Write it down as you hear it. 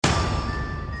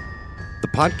The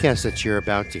podcast that you're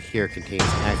about to hear contains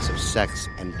acts of sex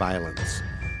and violence.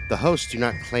 The hosts do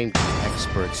not claim to be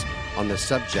experts on the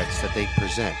subjects that they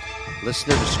present.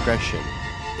 Listener discretion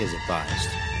is advised.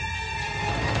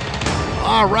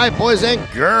 All right, boys and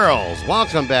girls,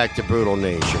 welcome back to Brutal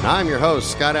Nation. I'm your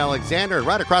host, Scott Alexander, and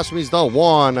right across from me is the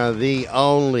one, the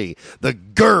only, the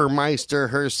Gurmeister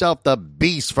herself, the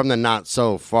beast from the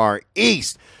not-so-far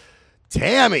east,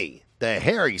 Tammy, the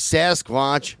hairy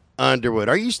Sasquatch Underwood.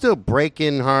 Are you still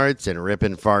breaking hearts and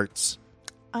ripping farts?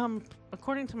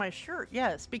 According to my shirt,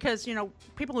 yes. Because, you know,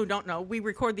 people who don't know, we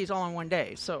record these all in one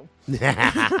day, so.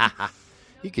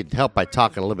 You could help by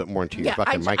talking a little bit more into your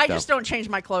fucking mic, though. I just don't change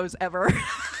my clothes ever.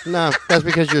 No, that's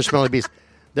because you're a smelly beast.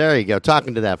 There you go,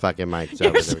 talking to that fucking mic.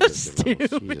 You're so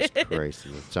stupid. Jesus Christ,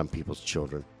 some people's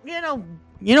children. You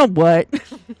know what?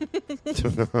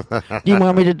 Do you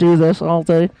want me to do this all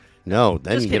day? No,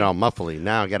 then Just you get kidding. all muffly.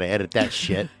 Now I got to edit that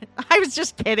shit. I was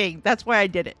just kidding. That's why I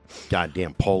did it.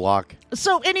 Goddamn Pollock.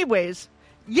 So anyways,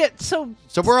 so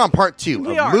we're on part 2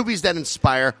 We of are. movies that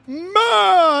inspire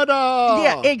murder.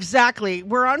 yeah, exactly.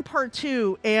 We're on part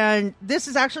 2, and this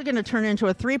is actually going to turn into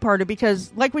a 3-parter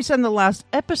because, like we said in the last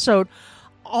episode,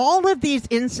 all of these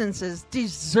instances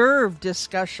deserve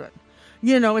discussion.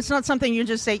 You know, it's not something you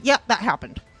just say, yep, that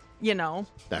happened. You know?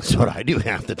 That's what I do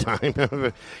half the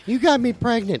time. You got me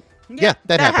pregnant. Yeah,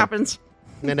 that happens.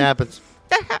 It happens.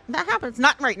 That happens.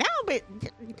 Not right now, but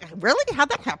really? How'd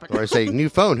that happen? Or I say, new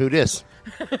phone, who dis?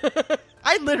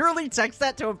 I literally text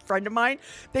that to a friend of mine.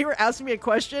 They were asking me a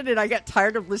question, and I got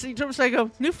tired of listening to them, so I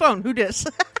go, new phone, who dis?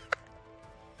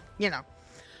 You know.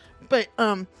 But,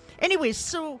 anyways,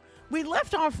 so we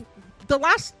left off, the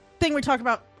last thing we talked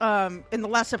about in the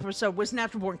last episode was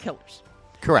Natural Born Killers.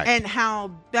 Correct. And how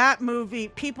that movie,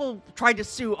 people tried to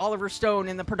sue Oliver Stone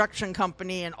and the production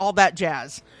company and all that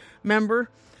jazz. Remember?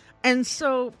 And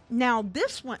so now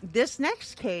this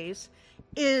next case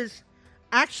is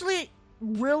actually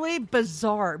really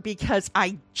bizarre because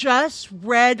I just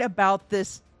read about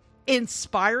this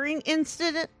inspiring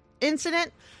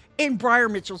incident in Briar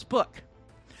Mitchell's book.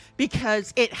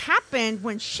 Because it happened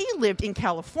when she lived in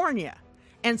California.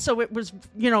 And so it was,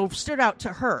 stood out to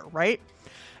her, right?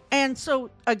 And so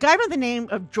a guy by the name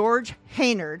of George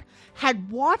Haynard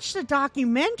had watched a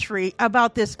documentary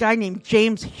about this guy named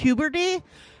James Huberty,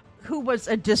 who was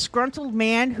a disgruntled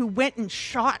man who went and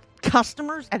shot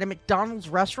customers at a McDonald's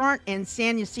restaurant in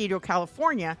San Ysidro,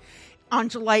 California on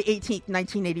July 18th,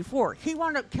 1984. He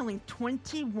wound up killing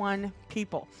 21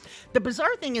 people. The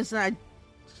bizarre thing is that I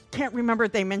can't remember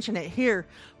if they mention it here,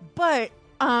 but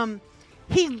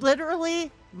he literally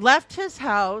left his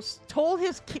house, told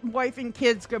his wife and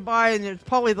kids goodbye, and it was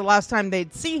probably the last time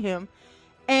they'd see him,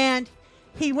 and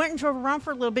he went and drove around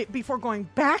for a little bit before going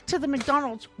back to the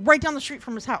McDonald's right down the street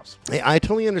from his house. Hey, I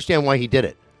totally understand why he did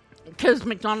it. Because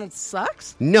McDonald's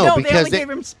sucks? No, they because only gave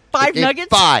him 5 nuggets?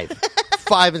 5.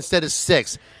 5 instead of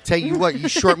 6. Tell you what, you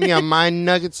short me on my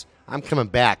nuggets, I'm coming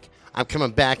back. I'm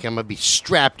going to be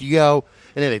strapped, yo.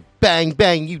 And then they bang,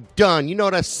 bang, you done. You know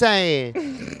what I'm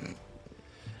saying?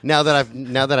 Now that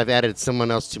I've added someone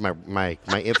else to my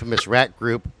infamous rat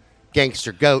group,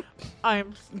 Gangster Goat.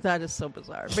 That is so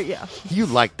bizarre, but yeah. You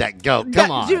like that goat.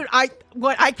 Come on. Dude,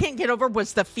 what I can't get over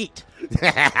was the feet.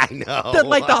 I know.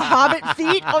 The Hobbit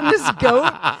feet on this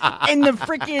goat and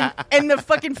the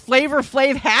fucking Flavor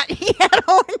Flav hat he had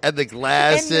on. And the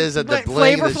glasses and the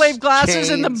Flavor bling, Flav glasses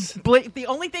chains. and the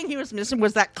only thing he was missing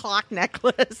was that clock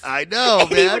necklace. I know,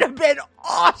 and man. He would have been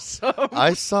awesome.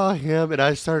 I saw him and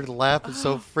I started laughing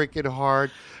so freaking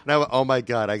hard. And I went, oh my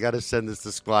God, I got to send this to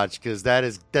Squatch because that.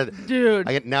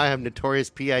 Dude. Now I have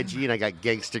Notorious P.I.G. and I got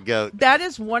Gangster Goat. That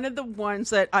is one of the ones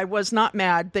that I was not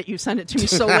mad that you sent it to me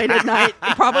so late at night,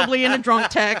 probably in a drunk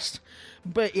text.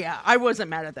 But yeah, I wasn't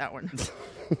mad at that one.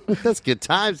 That's good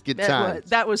times,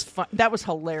 That was fun. That was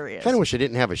hilarious. Kind of wish I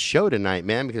didn't have a show tonight,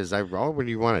 man, because I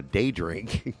already want a day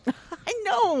drink. I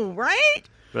know, right?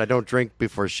 But I don't drink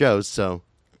before shows, so.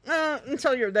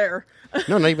 Until you're there.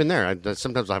 No, not even there.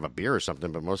 Sometimes I'll have a beer or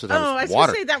something, but most of the time I it's was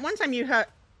water. going to say that one time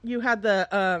you had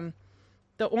the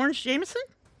orange Jameson?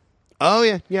 Oh,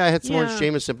 yeah. I had some Yeah. orange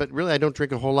Jameson, but really I don't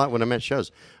drink a whole lot when I'm at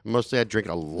shows. Mostly I drink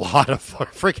a lot of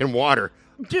freaking water.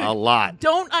 Dude, a lot.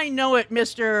 Don't I know it,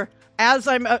 Mr.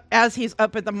 As he's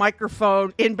up at the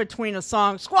microphone in between a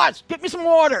song, Squatch, get me some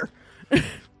water.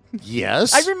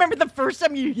 Yes. I remember the first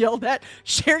time you yelled that,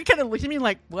 Sherry kind of looked at me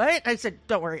like, what? I said,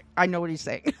 don't worry, I know what he's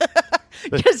saying.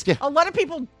 Because a lot of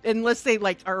people, unless they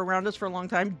like are around us for a long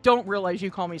time, don't realize you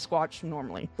call me Squatch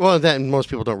normally. Well, then most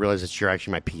people don't realize that you're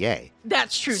actually my PA.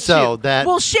 That's true. So too. that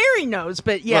well, Sherry knows,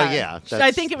 but yeah, Well, yeah,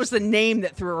 I think it was the name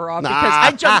that threw her off because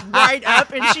I jumped right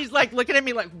up and she's like looking at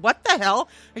me like, "What the hell?"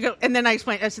 I go, and then I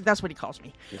explained. I said, "That's what he calls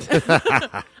me."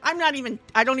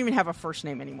 I don't even have a first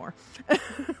name anymore.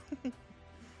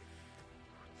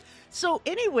 So,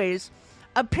 anyways.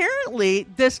 Apparently,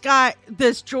 this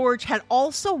George, had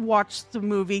also watched the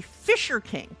movie Fisher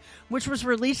King, which was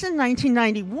released in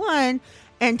 1991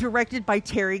 and directed by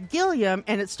Terry Gilliam,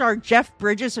 and it starred Jeff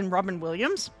Bridges and Robin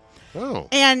Williams. Oh.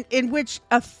 And in which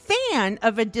a fan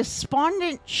of a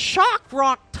despondent shock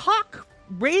rock talk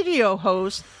radio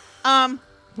host,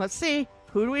 let's see,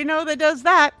 who do we know that does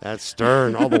that? That's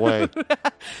Stern all the way.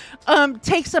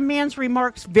 Takes a man's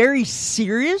remarks very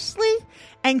seriously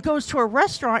and goes to a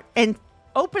restaurant and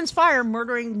opens fire,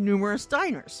 murdering numerous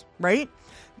diners, right?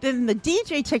 Then the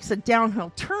DJ takes a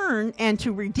downhill turn and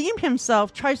to redeem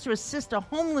himself tries to assist a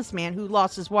homeless man who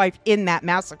lost his wife in that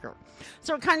massacre.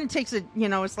 So it kind of takes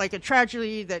it's like a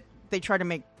tragedy that they try to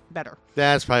make better.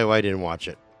 That's probably why I didn't watch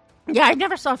it. Yeah, I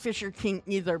never saw Fisher King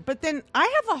either. But then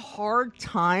I have a hard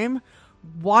time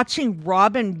watching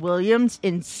Robin Williams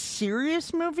in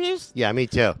serious movies. Yeah, me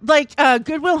too. Like,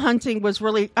 Good Will Hunting was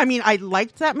really, I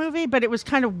liked that movie, but it was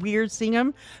kind of weird seeing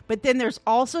him. But then there's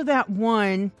also that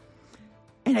one,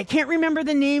 and I can't remember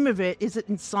the name of it. Is it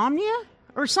Insomnia?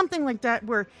 Or something like that,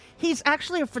 where he's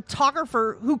actually a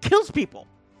photographer who kills people.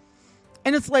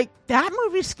 And it's like, that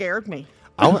movie scared me.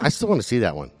 I still want to see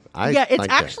that one. It's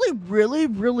actually really,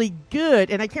 really good.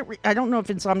 And I don't know if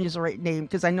Insomnia is the right name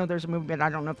because I know there's a movie, but I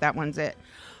don't know if that one's it.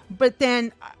 But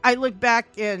then I look back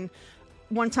and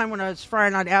one time when I was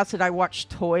frying on acid, I watched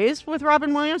Toys with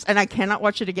Robin Williams, and I cannot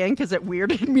watch it again because it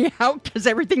weirded me out because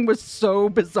everything was so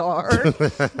bizarre.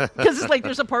 Because it's like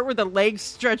there's a part where the legs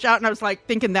stretch out, and I was like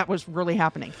thinking that was really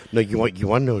happening. No, you want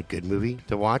to know a good movie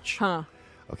to watch? Huh?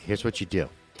 Okay, here's what you do.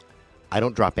 I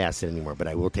don't drop acid anymore, but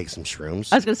I will take some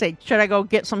shrooms. I was going to say, should I go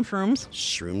get some shrooms?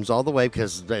 Shrooms all the way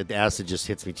because the acid just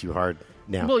hits me too hard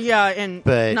now. Well, yeah,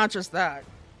 but not just that.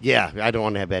 Yeah, I don't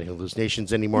want to have bad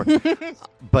hallucinations anymore.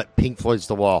 But Pink Floyd's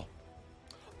The Wall.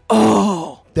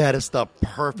 Oh! That is the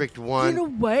perfect one. You know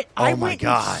what? Oh, my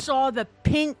God. And saw the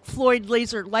Pink Floyd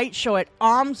laser light show at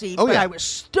OMSI, but I was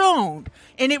stoned.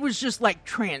 And it was just like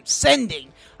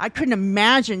transcending. I couldn't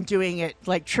imagine doing it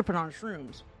like tripping on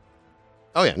shrooms.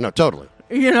 Oh, yeah. No, totally.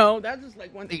 That's just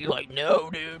like one thing you're like,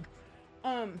 no, dude.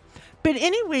 But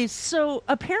anyways, so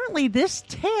apparently this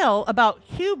tale about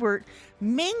Hubert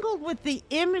mingled with the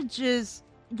images,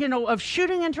 of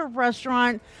shooting into a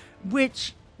restaurant,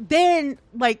 which then,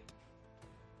 like,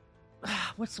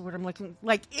 what's the word I'm looking,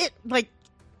 I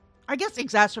guess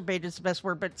exacerbated is the best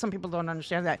word, but some people don't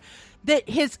understand that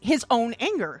his own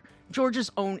anger.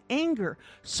 George's own anger.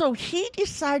 So he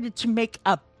decided to make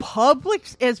as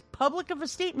public of a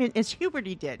statement as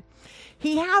Huberty did.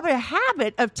 He had a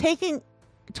habit of talking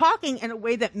in a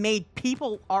way that made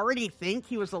people already think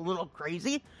he was a little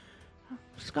crazy.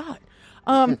 Scott.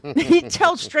 He'd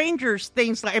tell strangers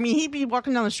things like, he'd be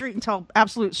walking down the street and tell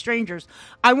absolute strangers,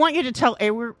 I want you to tell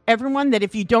everyone that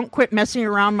if you don't quit messing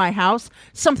around my house,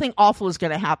 something awful is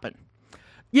going to happen.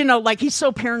 Like he's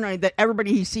so paranoid that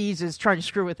everybody he sees is trying to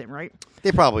screw with him, right?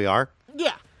 They probably are.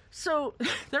 Yeah. So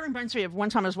that reminds me of one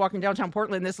time I was walking downtown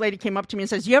Portland. This lady came up to me and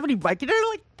says, "Do you have any bike?" And I'm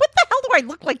like, "What the hell do I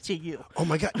look like to you?" Oh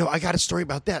my God! No, I got a story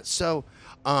about that. So,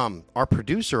 our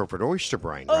producer over at Oyster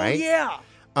Brine, right? Oh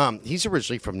yeah. He's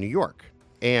originally from New York,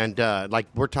 and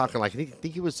we're talking I think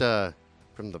he was from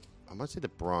I want to say the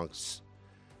Bronx,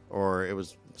 or it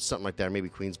was something like that, or maybe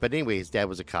Queens. But anyway, his dad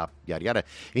was a cop, yada yada. And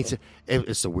he said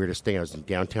it's the weirdest thing. I was in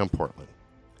downtown Portland.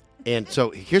 And so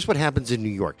here's what happens in New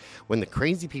York. When the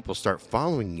crazy people start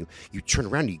following you, you turn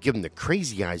around and you give them the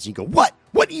crazy eyes. And you go, what?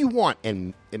 What do you want?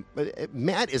 And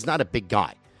Matt is not a big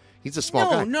guy. He's a small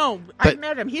guy. No, I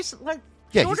met him. He's like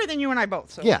shorter than you and I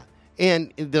both. So. Yeah.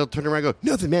 And they'll turn around and go,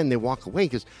 nothing, man. And they walk away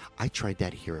because I tried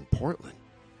that here in Portland.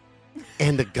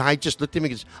 And the guy just looked at me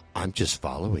and goes, I'm just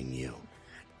following you.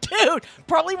 Dude,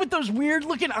 probably with those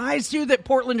weird-looking eyes, too, that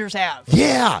Portlanders have.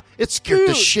 Yeah, it scared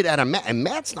the shit out of Matt. And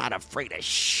Matt's not afraid of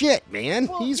shit, man.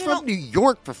 Well, He's from New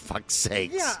York, for fuck's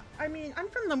sakes. Yeah, I'm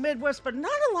from the Midwest, but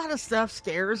not a lot of stuff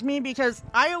scares me because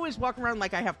I always walk around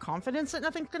like I have confidence that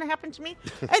nothing's going to happen to me.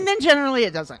 And then generally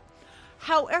it doesn't.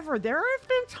 However, there have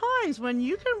been times when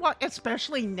you can walk,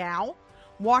 especially now,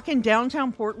 walk in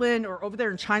downtown Portland or over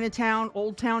there in Chinatown,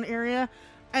 Old Town area,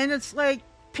 and it's like,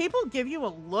 people give you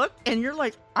a look and you're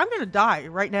like, I'm going to die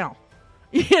right now.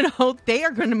 They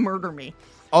are going to murder me.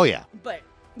 Oh, yeah. But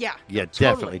Yeah. Yeah,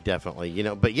 totally. definitely. You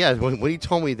know, but yeah, when he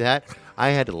told me that, I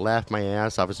had to laugh my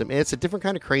ass off. I said, man, it's a different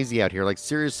kind of crazy out here. Like,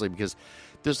 seriously, because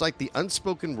there's like the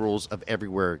unspoken rules of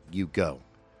everywhere you go.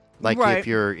 Like Right. if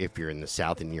you're in the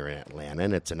South and you're in Atlanta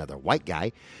and it's another white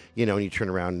guy, you know, and you turn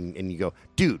around and you go,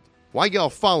 dude, why y'all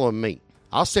following me?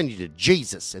 I'll send you to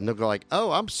Jesus. And they'll go like,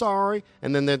 oh, I'm sorry.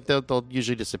 And then they'll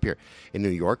usually disappear. In New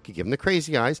York, you give them the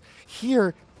crazy eyes.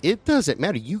 Here, it doesn't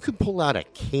matter. You can pull out a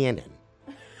cannon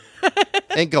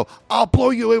and go, I'll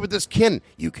blow you away with this cannon.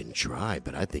 You can try,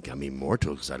 but I think I'm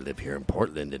immortal because I live here in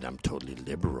Portland and I'm totally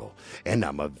liberal and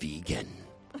I'm a vegan.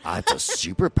 It's a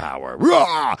superpower.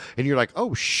 Rah! And you're like,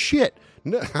 oh, shit.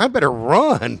 No, I better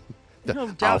run. No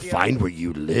doubt, I'll yeah. find where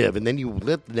you live. And then you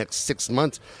live the next 6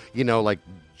 months, you know, like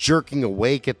jerking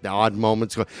awake at the odd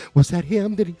moments going, was that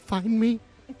him? Did he find me?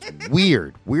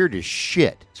 Weird as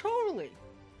shit. Totally.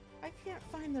 I can't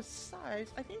find the size.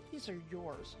 I think these are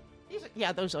yours.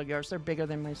 Yeah, those are yours. They're bigger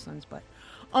than my son's butt.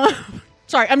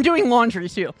 Sorry, I'm doing laundry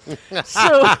too.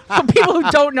 So for people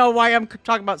who don't know why I'm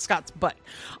talking about Scott's butt.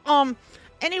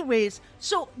 Anyways,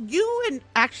 so you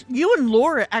and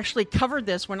Laura actually covered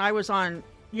this when I was on,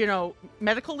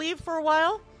 medical leave for a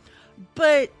while.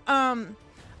 But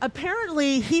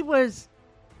apparently he was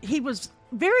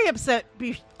very upset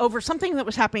over something that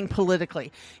was happening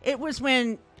politically. It was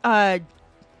when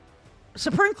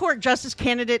Supreme Court Justice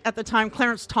candidate at the time,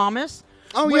 Clarence Thomas,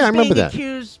 Oh, was yeah, I remember being that.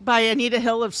 accused by Anita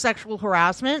Hill of sexual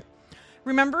harassment.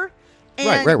 Remember?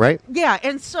 Right. Yeah,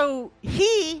 and so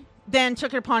he then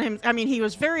took it upon him. I mean, he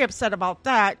was very upset about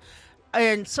that.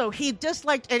 And so he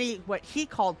disliked what he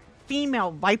called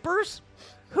female vipers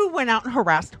who went out and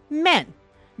harassed men.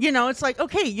 It's like,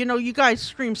 okay, you guys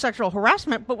scream sexual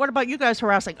harassment, but what about you guys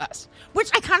harassing us? Which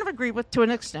I kind of agree with to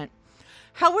an extent.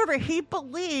 However, he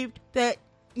believed that,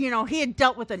 he had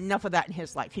dealt with enough of that in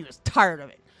his life. He was tired of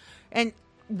it. And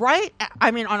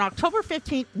on October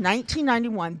 15th,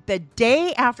 1991, the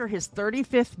day after his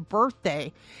 35th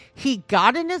birthday, he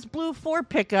got in his blue Ford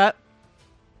pickup,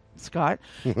 Scott.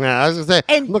 I was going to say,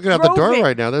 And looking out the drove door it.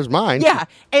 right now, there's mine. Yeah,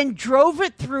 and drove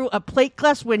it through a plate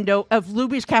glass window of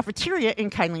Luby's Cafeteria in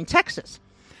Kylie, Texas.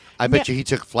 I bet you he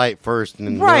took flight first, and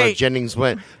then Laura Right. Jennings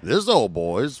went, this old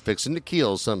boy's fixing to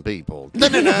kill some people.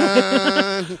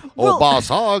 Dun-dun-dun. Well- Old Boss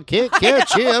Hog can't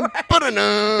catch him.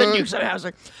 Ba-dun-dun. The Dukes of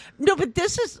Hazzard. No, but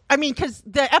this is, because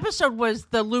the episode was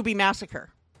the Luby Massacre.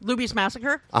 Luby's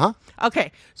Massacre? Uh-huh.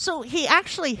 Okay, so he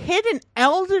actually hit an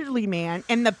elderly man,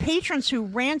 and the patrons who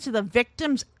ran to the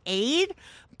victim's aid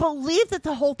believed that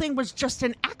the whole thing was just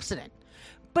an accident.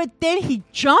 But then he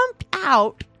jumped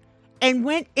out and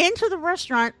went into the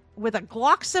restaurant with a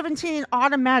Glock 17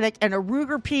 automatic and a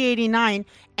Ruger P89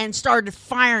 and started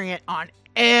firing it on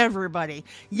everybody,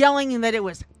 yelling that it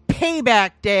was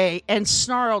payback day and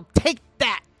snarled, "Take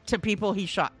that," to people he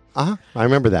shot. Uh-huh. I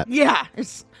remember that. Yeah.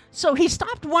 So he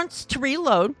stopped once to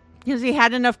reload because he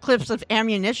had enough clips of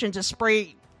ammunition to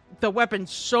spray the weapon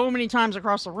so many times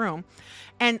across the room.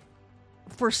 And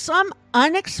for some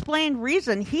unexplained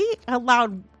reason, he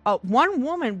allowed one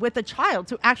woman with a child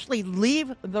to actually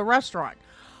leave the restaurant,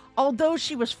 although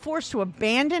she was forced to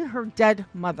abandon her dead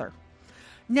mother.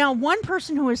 Now, one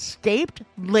person who escaped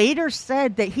later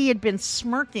said that he had been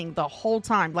smirking the whole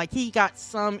time, like he got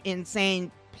some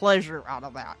insane pleasure out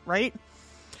of that, right?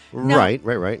 No.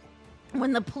 Right.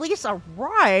 When the police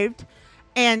arrived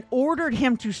and ordered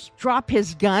him to drop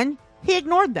his gun, he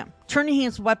ignored them, turning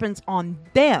his weapons on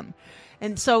them.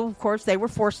 And so, of course, they were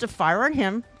forced to fire on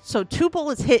him. So 2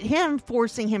 bullets hit him,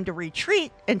 forcing him to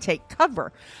retreat and take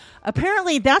cover.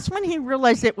 Apparently, that's when he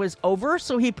realized it was over.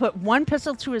 So he put 1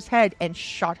 pistol to his head and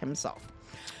shot himself.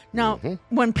 Now,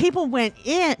 when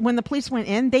the police went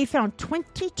in, they found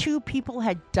 22 people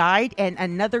had died and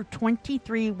another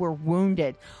 23 were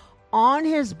wounded on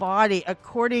his body.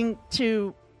 According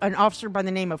to an officer by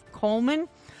the name of Coleman,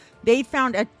 they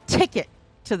found a ticket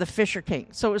to the Fisher King.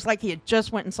 So it was like he had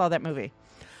just went and saw that movie.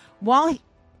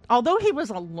 Although he was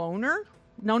a loner,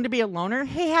 known to be a loner,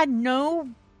 he had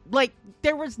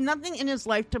there was nothing in his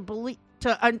life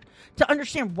to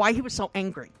understand why he was so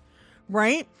angry,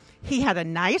 right? He had a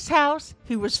nice house.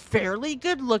 He was fairly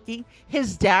good looking.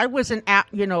 His dad was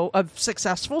a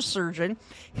successful surgeon.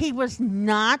 He was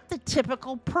not the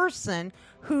typical person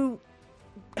who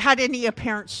had any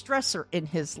apparent stressor in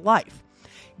his life.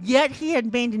 Yet he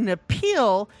had made an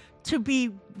appeal to be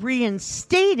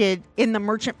reinstated in the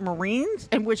Merchant Marines,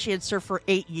 in which he had served for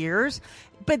 8 years.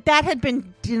 But that had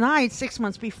been denied 6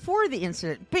 months before the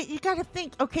incident. But you got to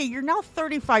think, okay, you're now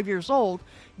 35 years old.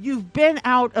 You've been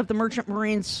out of the Merchant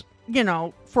Marines,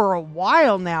 for a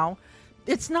while now.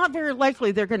 It's not very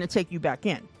likely they're going to take you back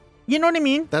in. You know what I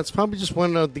mean? That's probably just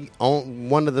one of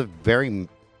the very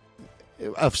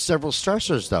of several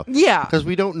stressors, though. Yeah. Because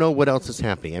we don't know what else is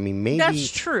happening. I mean, maybe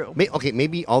That's true.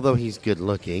 Maybe although he's good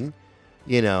looking,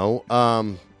 you know,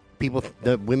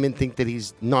 the women think that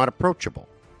he's not approachable.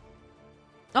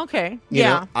 Okay. You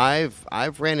Yeah. know,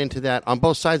 I've ran into that on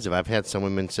both sides of it. I've had some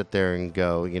women sit there and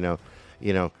go, you know,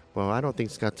 well, I don't think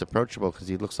Scott's approachable because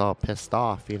he looks all pissed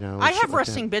off, you know. I have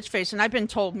resting bitch face, and I've been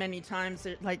told many times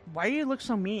that, like, why do you look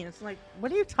so mean? It's like,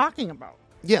 what are you talking about?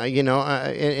 Yeah, you know,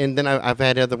 and then I've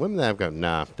had other women that I've gone,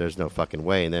 nah, there's no fucking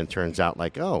way. And then it turns out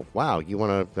like, oh, wow, you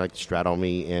want to like straddle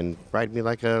me and ride me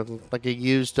like a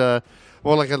used, like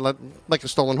a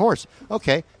stolen horse.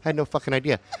 Okay, had no fucking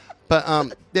idea. But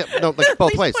yeah, no, like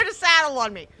both Please ways. put a saddle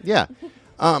on me. Yeah.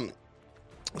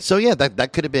 So yeah,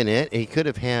 that could have been it. He could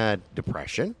have had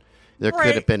depression. There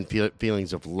could have been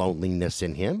feelings of loneliness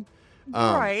in him.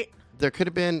 Right. There could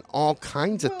have been all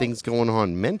kinds of things going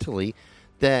on mentally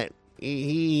that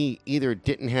he either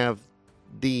didn't have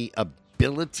the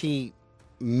ability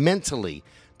mentally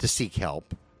to seek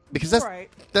help, because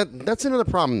that's another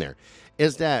problem. There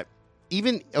is that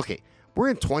we're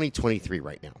in 2023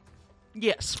 right now.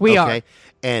 Yes, we are.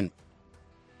 And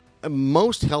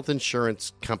most health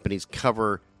insurance companies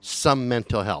cover some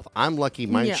mental health. I'm lucky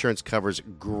my insurance covers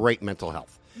great mental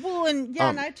health. Well, and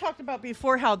and I talked about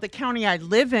before how the county I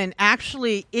live in,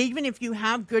 actually, even if you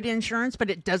have good insurance, but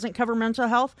it doesn't cover mental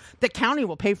health, the county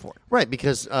will pay for it. Right,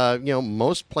 because,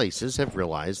 most places have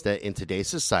realized that in today's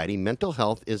society, mental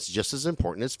health is just as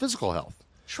important as physical health.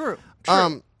 True.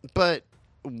 But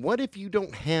what if you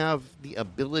don't have the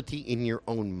ability in your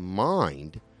own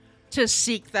mind to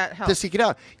seek that help? To seek it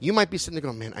out. You might be sitting there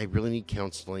going, man, I really need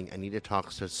counseling. I need to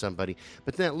talk to somebody.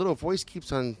 But that little voice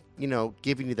keeps on,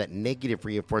 giving you that negative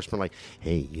reinforcement like,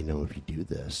 hey, if you do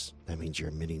this, that means you're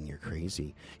admitting you're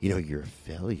crazy. You're a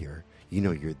failure.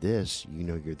 You're this.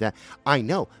 You're that. I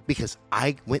know, because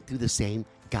I went through the same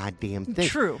goddamn thing.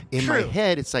 True. In my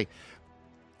head, it's like,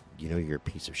 you're a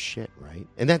piece of shit, right?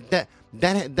 And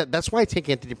that's why I take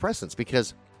antidepressants,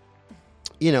 because,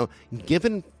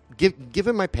 given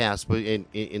my past in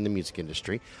the music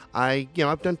industry,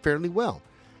 I've done fairly well,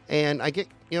 and I get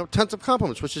tons of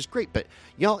compliments, which is great. But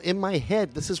y'all, in my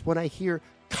head, this is what I hear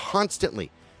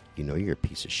constantly. You're a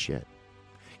piece of shit.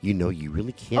 You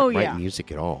really can't write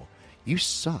music at all. You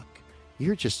suck.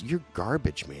 You're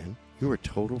garbage, man. You're a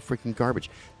total freaking garbage.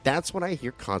 That's what I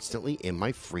hear constantly in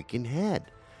my freaking head.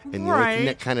 And the only thing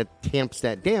that kind of tamps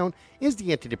that down is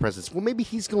the antidepressants. Well, maybe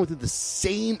he's going through the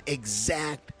same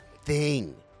exact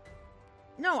thing.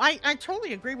 No, I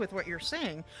totally agree with what you're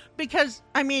saying, because,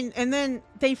 and then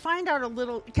they find out a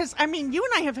little, because, you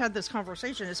and I have had this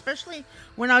conversation, especially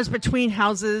when I was between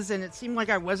houses and it seemed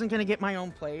like I wasn't going to get my own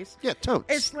place. Yeah, totes.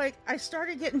 It's like I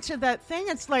started getting to that thing.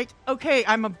 It's like, okay,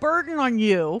 I'm a burden on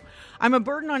you. I'm a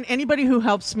burden on anybody who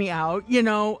helps me out.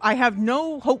 I have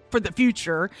no hope for the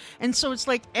future. And so it's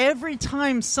like every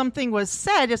time something was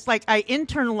said, it's like I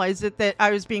internalized it that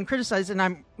I was being criticized, and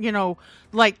I'm,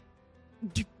 like...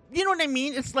 You know what I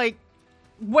mean? It's like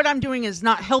what I'm doing is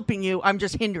not helping you. I'm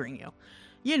just hindering you.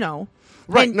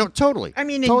 Right? And, no, totally.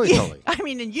 Totally.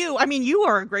 You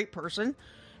are a great person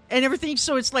and everything.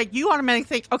 So it's like you automatically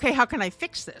think, okay, how can I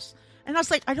fix this? And I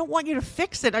was like, I don't want you to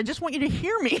fix it. I just want you to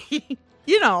hear me.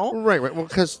 Right. Well,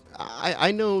 because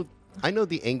I know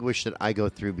the anguish that I go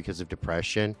through because of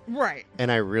depression. Right. And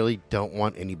I really don't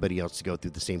want anybody else to go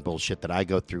through the same bullshit that I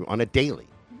go through on a daily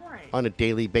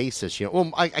basis.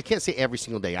 Well, I can't say every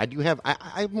single day. I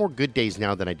have more good days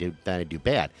now than I do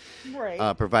bad.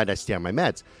 Right. Provided I stay on my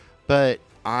meds. But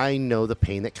I know the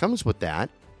pain that comes with that,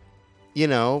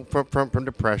 from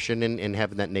depression and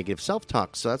having that negative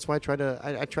self-talk. So that's why I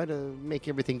try to make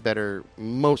everything better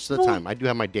most of the time. I do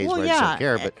have my days where I just don't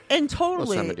care, but and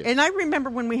totally. And I remember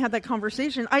when we had that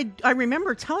conversation, I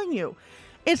remember telling you,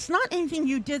 it's not anything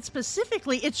you did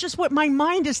specifically. It's just what my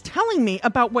mind is telling me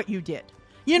about what you did.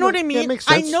 You know what I mean? That makes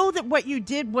sense. I know that what you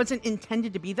did wasn't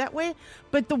intended to be that way,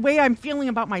 but the way I'm feeling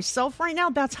about myself right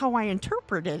now, that's how I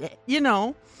interpreted it,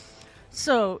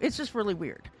 So it's just really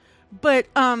weird. But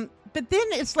then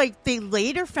it's like they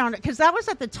later found it, because that was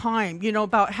at the time,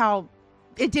 about how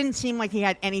it didn't seem like he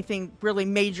had anything really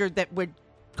major that would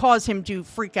cause him to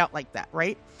freak out like that,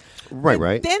 right?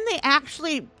 Right. Then they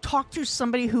actually talked to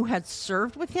somebody who had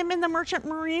served with him in the Merchant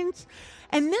Marines.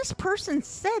 And this person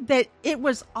said that it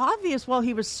was obvious while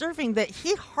he was serving that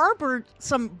he harbored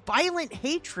some violent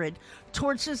hatred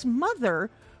towards his mother,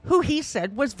 who he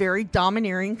said was very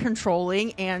domineering,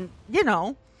 controlling, and,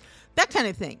 that kind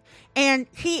of thing. And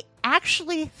he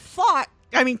actually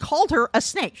called her a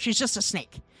snake. She's just a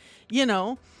snake,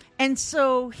 And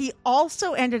so he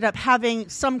also ended up having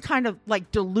some kind of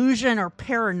like delusion or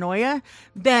paranoia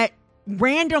that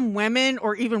random women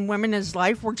or even women in his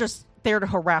life were just there to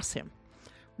harass him,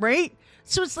 right?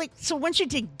 So it's like, so once you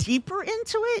dig deeper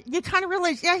into it, you kind of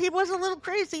realize, yeah, he was a little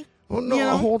crazy. Well,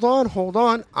 no, hold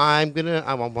on. I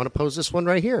want to pose this one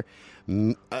right here.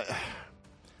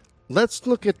 Let's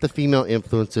look at the female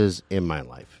influences in my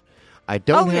life. I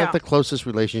don't have the closest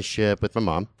relationship with my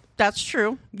mom. That's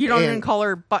true. You don't even call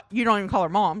her, but you don't even call her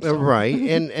mom. So. Right.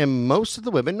 and most of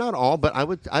the women, not all, but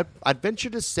I'd venture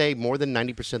to say more than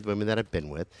 90% of the women that I've been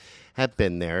with have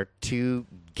been there to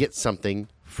get something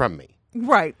from me.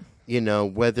 Right.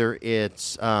 Whether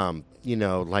it's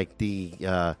like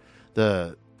the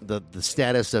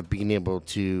status of being able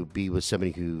to be with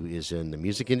somebody who is in the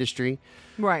music industry,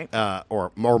 right?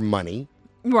 Or more money,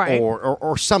 right?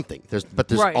 Or something. There's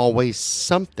right. always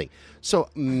something. So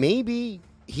maybe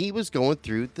he was going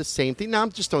through the same thing. Now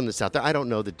I'm just throwing this out there. I don't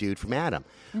know the dude from Adam,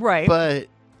 right? But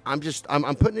I'm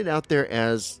putting it out there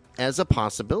as a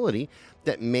possibility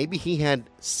that maybe he had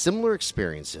similar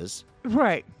experiences,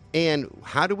 right? And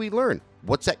how do we learn?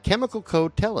 What's that chemical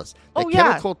code tell us? That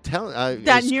that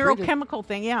neurochemical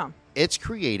thing, yeah. It's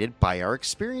created by our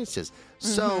experiences.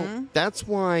 So that's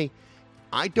why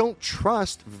I don't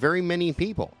trust very many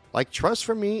people. Like, trust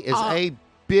for me is a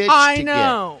bitch I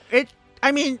know.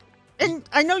 And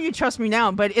I know you trust me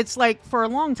now, but it's like for a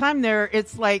long time there,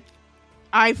 it's like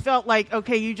I felt like,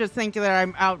 okay, you just think that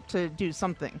I'm out to do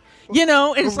something.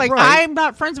 And it's like, right. I'm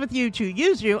not friends with you to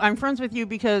use you. I'm friends with you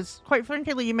because, quite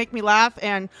frankly, you make me laugh,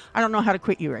 and I don't know how to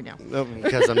quit you right now.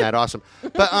 Because I'm that awesome.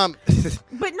 But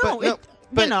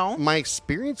but my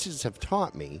experiences have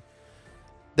taught me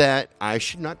that I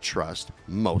should not trust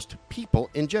most people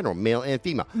in general, male and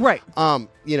female. Right.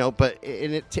 But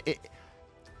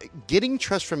getting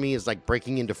trust from me is like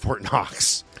breaking into Fort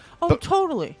Knox. Oh,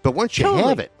 totally. But once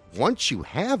you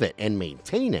have it and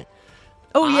maintain it.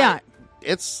 Oh, yeah.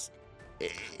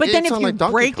 But then if you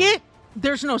break it,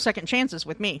 there's no second chances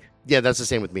with me. Yeah, that's the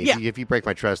same with me. Yeah. If you break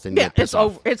my trust, then it's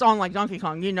over. It's on like Donkey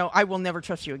Kong. I will never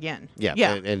trust you again.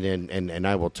 Yeah. And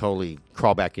I will totally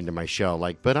crawl back into my shell.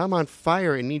 Like, but I'm on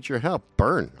fire and need your help.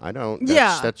 Burn. I don't.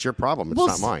 That's your problem. It's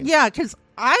not mine. Yeah, because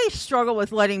I struggle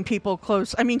with letting people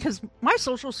close. Because my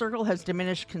social circle has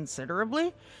diminished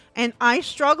considerably, and I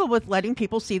struggle with letting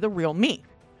people see the real me.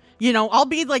 I'll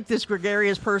be like this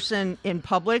gregarious person in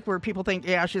public where people think,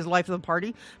 yeah, she's the life of the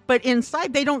party. But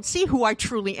inside, they don't see who I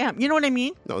truly am. You know what I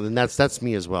mean? No, then that's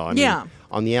me as well. I mean,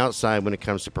 on the outside, when it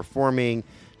comes to performing,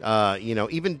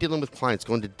 even dealing with clients,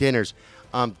 going to dinners,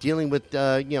 dealing with,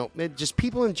 just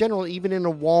people in general, even in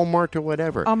a Walmart or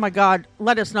whatever. Oh, my God.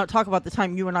 Let us not talk about the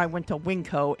time you and I went to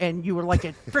Winco and you were like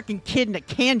a freaking kid in a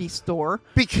candy store.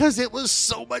 Because it was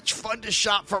so much fun to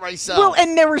shop for myself. Well,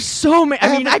 and there were so many.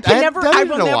 I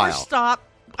will never stop.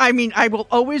 I will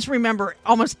always remember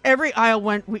almost every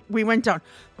aisle we went down.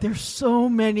 There's so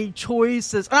many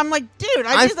choices. And I'm like, dude,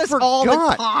 I do this all the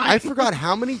time. I forgot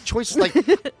how many choices. Like,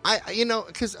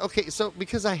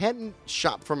 because I hadn't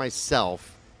shopped for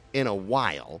myself in a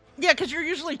while. Yeah, because you're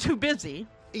usually too busy.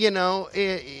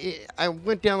 I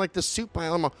went down like the soup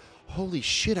aisle. I'm like, holy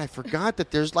shit, I forgot that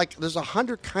there's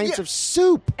 100 kinds of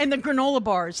soup. And the granola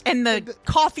bars and the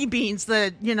coffee beans,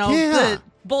 the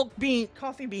bulk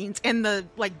coffee beans and the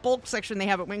bulk section they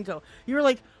have at Winco. You were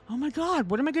like, oh my God,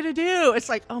 what am I going to do? It's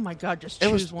like, oh my God, just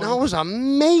choose one. It was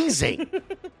amazing.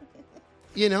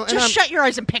 Just shut your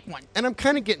eyes and pick one. And I'm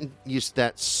kind of getting used to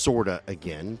that sorta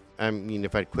again. I mean,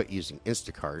 if I'd quit using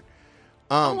Instacart.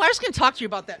 I was going to talk to you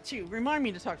about that too. Remind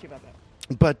me to talk to you about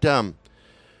that. But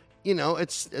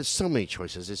it's so many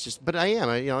choices. It's just, but I am,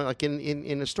 like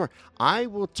in a store, I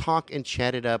will talk and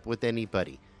chat it up with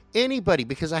anybody,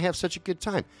 because I have such a good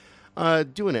time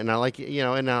doing it, and I like it,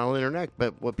 and I'll interact.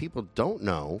 But what people don't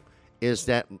know is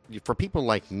that for people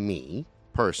like me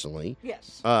personally,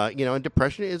 yes, and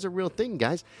depression is a real thing,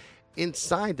 guys.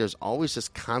 Inside, there's always this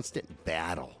constant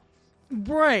battle.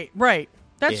 Right.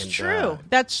 That's true.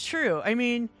 That's true. I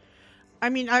mean,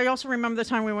 I also remember the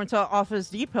time we went to Office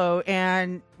Depot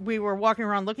and we were walking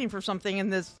around looking for something,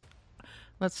 and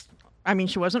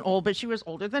she wasn't old, but she was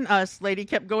older than us. Lady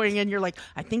kept going, and you're like,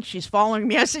 I think she's following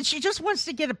me. I said, she just wants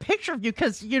to get a picture of you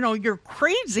because, you're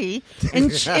crazy.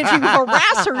 And if you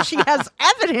harass her, she has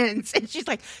evidence. And she's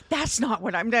like, that's not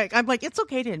what I'm doing. I'm like, it's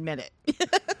okay to admit it.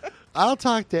 I'll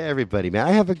talk to everybody, man.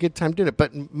 I have a good time doing it.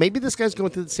 But maybe this guy's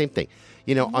going through the same thing.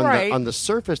 On the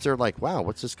surface, they're like, wow,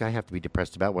 what's this guy have to be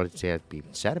depressed about? What does he have to be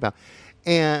sad about?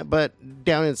 But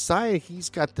down inside, he's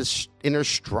got this inner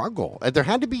struggle. There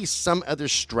had to be some other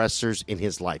stressors in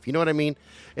his life. You know what I mean?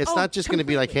 It's not just going to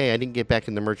be like, hey, I didn't get back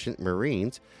in the Merchant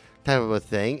Marines type of a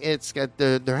thing. It's got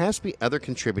there has to be other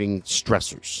contributing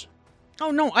stressors.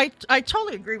 Oh, no, I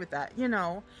totally agree with that. You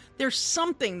know, there's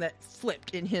something that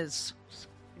flipped in his...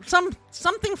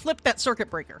 Something flipped that circuit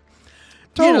breaker.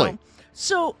 Totally. You know?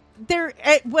 So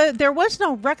there was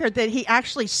no record that he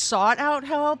actually sought out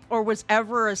help or was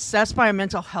ever assessed by a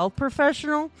mental health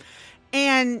professional.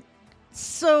 And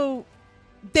so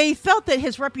they felt that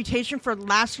his reputation for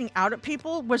lashing out at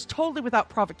people was totally without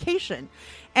provocation.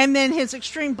 And then his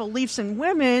extreme beliefs in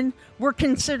women were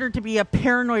considered to be a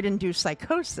paranoid-induced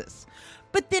psychosis.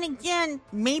 But then again,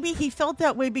 maybe he felt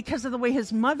that way because of the way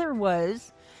his mother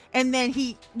was. And then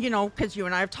he, you know, because you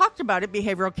and I have talked about it,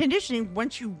 behavioral conditioning,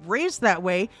 once you raise that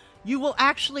way, you will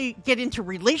actually get into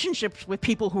relationships with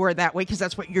people who are that way because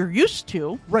that's what you're used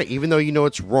to. Right, even though you know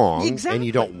it's wrong Exactly. and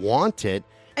you don't want it,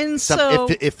 and so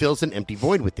it fills an empty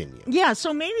void within you. Yeah,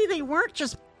 so maybe they weren't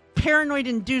just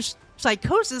paranoid-induced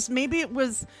psychosis. Maybe it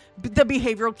was the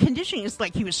behavioral conditioning. It's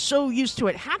like he was so used to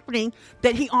it happening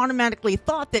that he automatically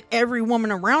thought that every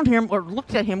woman around him or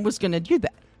looked at him was going to do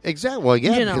that. Exactly. Well,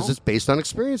 yeah, You know. because it's based on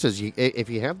experiences. If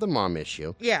you have the mom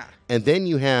issue, Yeah. and then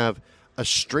you have a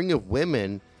string of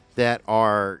women that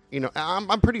are, you know,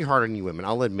 I'm pretty hard on you women.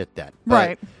 I'll admit that. But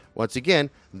Right. once again,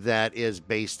 that is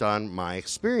based on my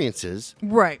experiences.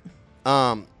 Right.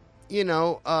 You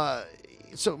know,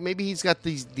 so maybe he's got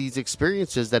these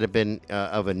experiences that have been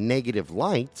of a negative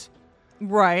light.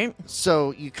 Right.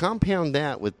 So you compound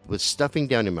that with stuffing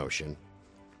down emotion,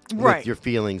 Right. with your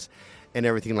feelings and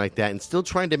everything like that, and still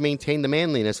trying to maintain the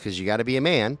manliness because you got to be a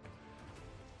man.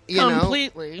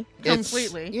 Completely.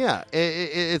 Yeah,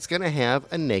 it's going to have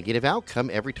a negative outcome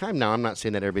every time. Now, I'm not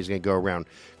saying that everybody's going to go around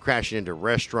crashing into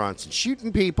restaurants and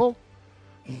shooting people,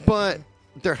 but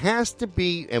there has to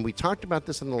be, and we talked about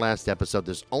this in the last episode,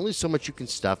 there's only so much you can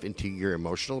stuff into your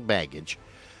emotional baggage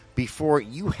before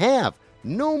you have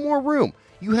no more room.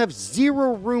 You have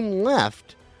zero room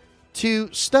left to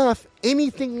stuff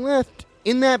anything left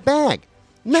in that bag.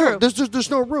 No, True. there's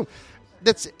no room.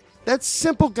 That's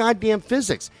simple goddamn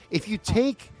physics. If you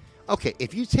take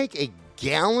a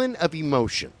gallon of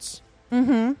emotions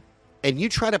and you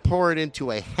try to pour it into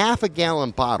a half a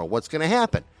gallon bottle, what's going to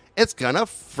happen? It's going to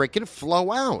freaking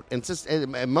flow out. And it's just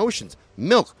emotions,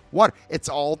 milk, water. It's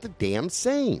all the damn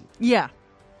same. Yeah.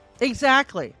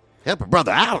 Exactly. Help a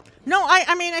brother out. No,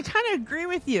 I mean, I kind of agree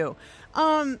with you.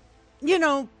 You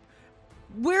know,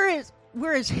 whereas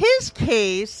his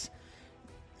case,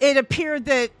 it appeared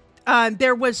that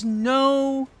there was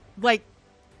no, like,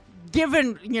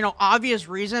 given, you know, obvious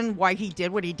reason why he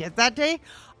did what he did that day.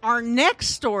 Our next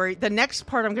story, the next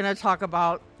part I'm going to talk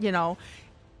about, you know,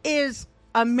 is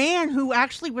a man who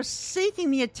actually was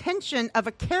seeking the attention of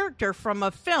a character from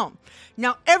a film.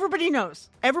 Now, everybody knows,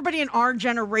 everybody in our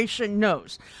generation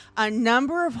knows, a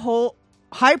number of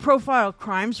high-profile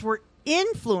crimes were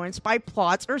influenced by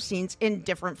plots or scenes in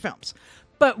different films.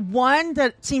 But one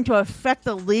that seemed to affect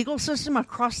the legal system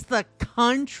across the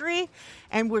country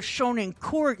and was shown in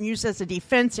court and used as a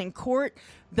defense in court,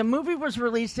 the movie was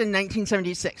released in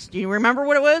 1976. Do you remember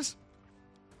what it was?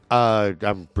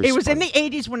 It was in the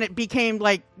 80s when it became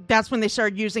like, that's when they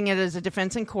started using it as a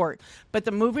defense in court. But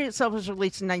the movie itself was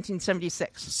released in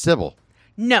 1976. Sybil.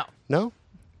 No. No?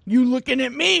 You looking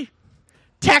at me?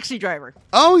 Taxi Driver.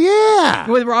 Oh, yeah.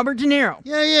 With Robert De Niro.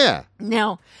 Yeah.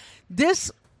 Now, this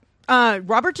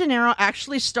Robert De Niro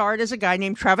actually starred as a guy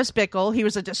named Travis Bickle. He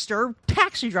was a disturbed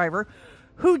taxi driver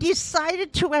who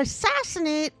decided to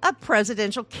assassinate a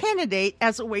presidential candidate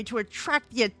as a way to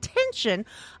attract the attention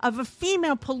of a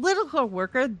female political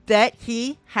worker that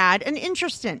he had an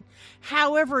interest in.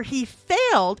 However, he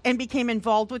failed and became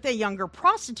involved with a younger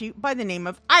prostitute by the name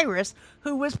of Iris,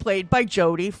 who was played by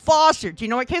Jodie Foster. Do you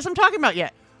know what case I'm talking about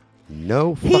yet?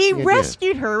 No fucking He idea.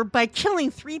 rescued her by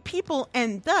killing 3 people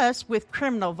and thus, with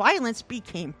criminal violence,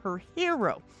 became her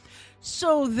hero.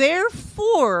 So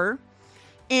therefore,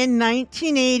 in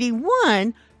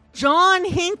 1981, John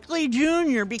Hinckley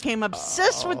Jr. became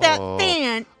obsessed with that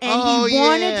fan, and he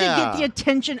wanted to get the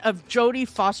attention of Jodie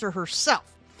Foster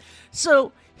herself.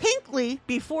 So Hinckley,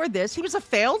 before this, he was a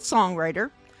failed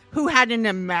songwriter who had an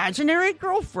imaginary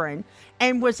girlfriend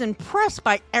and was impressed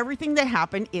by everything that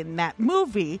happened in that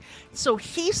movie. So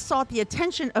he sought the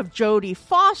attention of Jodie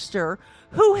Foster,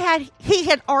 who he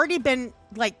had already been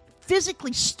like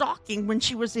physically stalking when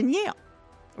she was in Yale,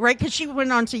 right? Because she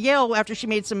went on to Yale after she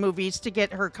made some movies to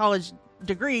get her college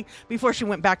degree before she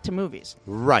went back to movies.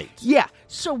 Right. Yeah.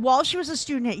 So while she was a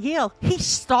student at Yale, he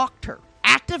stalked her,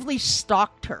 actively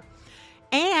stalked her.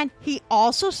 And he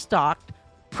also stalked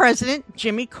President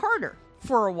Jimmy Carter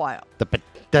for a while. The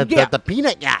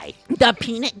peanut guy. The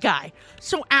peanut guy.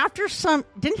 So after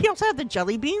didn't he also have the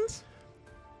jelly beans?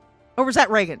 Or was that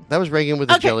Reagan? That was Reagan with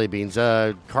the Okay. jelly beans.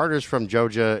 Carter's from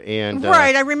Georgia, and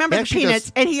Right, I remember he the actually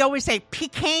peanuts, and he always say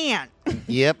pecan.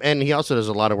 Yep, and he also does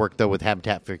a lot of work though with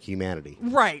Habitat for Humanity.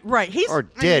 Right. He's Or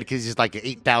did, because he's like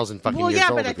 8,000 fucking well, years yeah,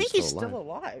 old. but I if think he's still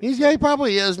alive. He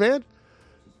probably is, man.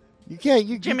 You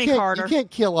can't, Jimmy you can't, Carter. You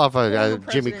can't kill off Former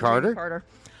Jimmy President Carter.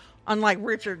 Unlike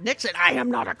Richard Nixon, I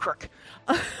am not a crook.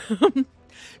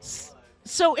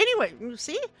 So anyway,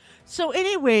 see? So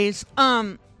anyways,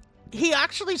 he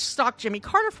actually stalked Jimmy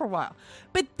Carter for a while.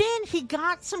 But then he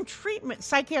got some treatment,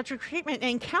 psychiatric treatment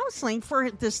and counseling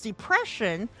for this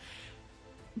depression.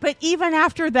 But even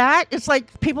after that, it's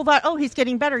like people thought, oh, he's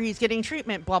getting better. He's getting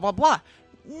treatment, blah, blah, blah.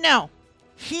 No.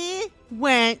 He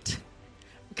went,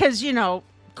 because,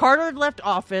 Carter had left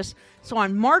office. So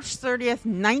on March 30th,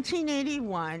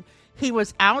 1981, he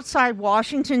was outside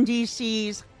Washington,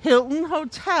 D.C.'s Hilton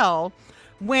Hotel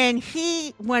when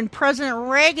President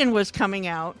Reagan was coming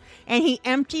out, and he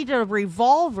emptied a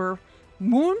revolver,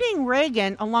 wounding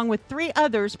Reagan along with 3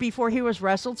 others before he was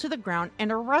wrestled to the ground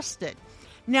and arrested.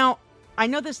 Now, I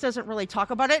know this doesn't really talk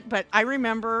about it, but I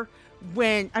remember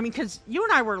because you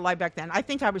and I were alive back then. I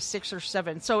think I was 6 or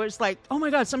 7. So it's like, oh my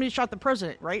God, somebody shot the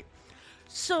president, right?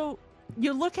 So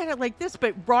you look at it like this,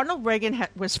 but Ronald Reagan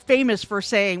was famous for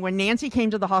saying when Nancy came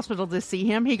to the hospital to see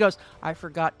him, he goes, I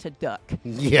forgot to duck.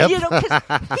 Yep. 'Cause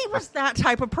he was that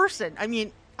type of person. I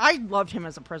mean, I loved him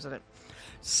as a president.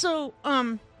 So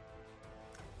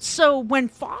when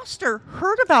Foster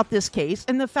heard about this case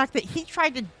and the fact that he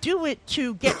tried to do it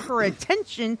to get her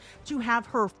attention, to have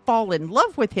her fall in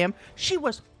love with him, she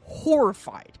was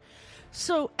horrified.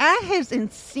 So at his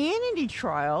insanity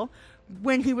trial,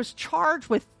 when he was charged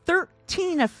with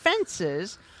 13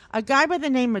 offenses, a guy by the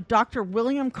name of Dr.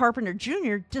 William Carpenter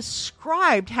Jr.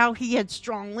 described how he had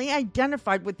strongly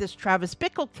identified with this Travis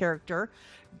Bickle character,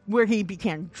 where he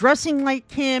began dressing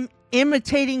like him,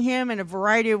 imitating him in a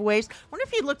variety of ways. I wonder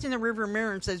if he looked in the rearview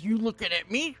mirror and says, "You looking at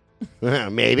me?"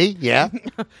 Maybe, yeah.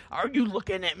 Are you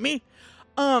looking at me?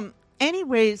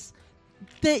 Anyways,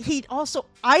 that he'd also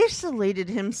isolated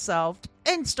himself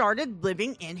and started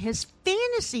living in his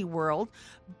fantasy world,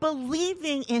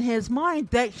 believing in his mind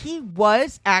that he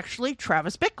was actually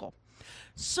Travis Bickle.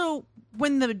 So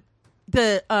when the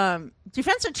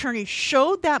defense attorney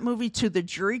showed that movie to the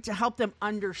jury to help them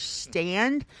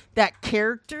understand that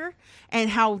character and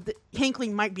how Hinckley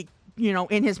might be,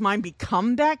 in his mind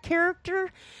become that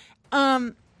character,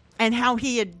 and how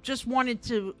he had just wanted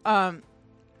to,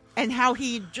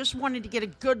 get a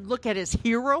good look at his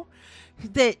hero,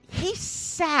 that he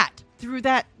sat through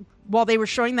that while they were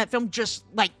showing that film, just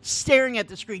like staring at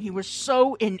the screen. He was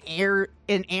so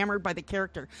enamored by the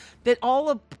character that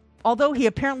although he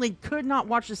apparently could not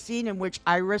watch the scene in which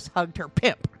Iris hugged her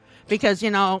pimp, because,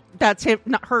 that's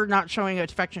her not showing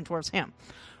affection towards him.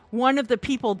 One of the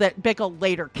people that Bickle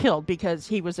later killed because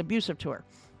he was abusive to her.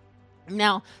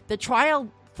 Now, the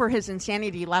trial for his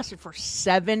insanity lasted for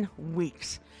 7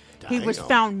 weeks. He was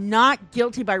found not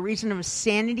guilty by reason of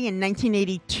insanity in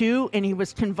 1982, and he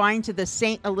was confined to the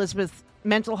St. Elizabeth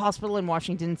Mental Hospital in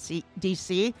Washington,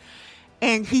 D.C.,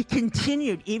 and he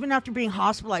continued, even after being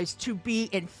hospitalized, to be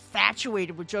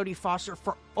infatuated with Jodie Foster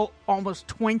for almost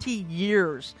 20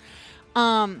 years.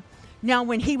 Now,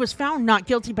 when he was found not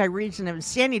guilty by reason of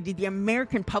insanity, the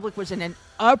American public was in an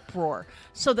uproar.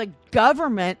 So the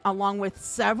government, along with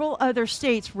several other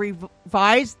states,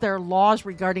 revised their laws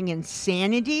regarding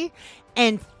insanity,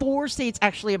 and 4 states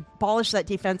actually abolished that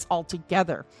defense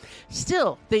altogether.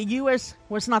 Still, the U.S.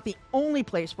 was not the only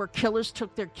place where killers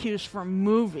took their cues from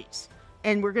movies.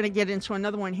 And we're going to get into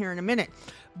another one here in a minute.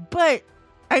 But,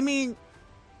 I mean,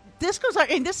 this goes on,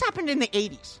 and this happened in the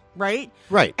 80s, right?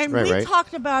 Right. And we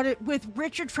talked about it with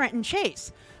Richard Trenton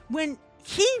Chase. When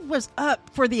he was up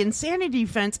for the insanity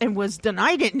defense and was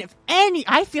denied it, and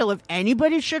I feel if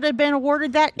anybody should have been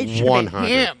awarded that, it should have been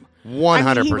him. 100%.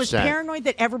 I mean, he was paranoid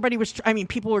that everybody was,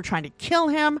 people were trying to kill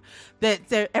him,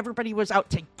 that everybody was out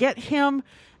to get him.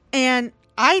 And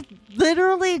I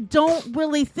literally don't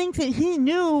really think that he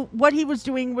knew what he was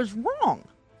doing was wrong.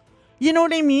 You know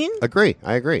what I mean?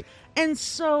 I agree. And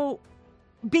so,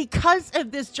 because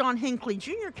of this John Hinckley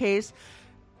Jr. case,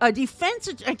 a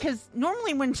defense, because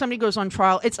normally when somebody goes on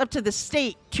trial, it's up to the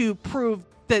state to prove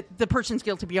that the person's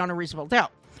guilty beyond a reasonable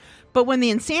doubt. But when the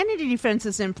insanity defense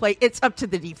is in play, it's up to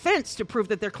the defense to prove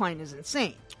that their client is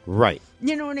insane. Right.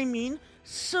 You know what I mean?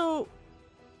 So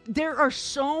there are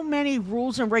so many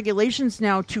rules and regulations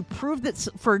now to prove that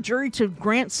for a jury to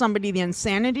grant somebody the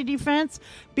insanity defense,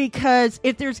 because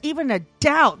if there's even a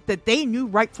doubt that they knew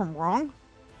right from wrong,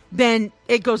 then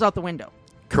it goes out the window.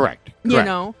 Correct. You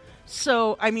know?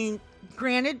 So, I mean,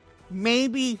 granted,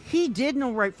 maybe he did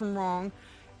know right from wrong,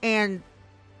 and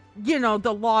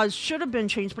the laws should have been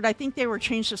changed, but I think they were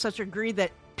changed to such a degree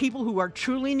that people who are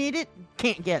truly need it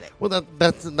can't get it. Well,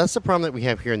 that's the problem that we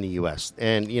have here in the U.S.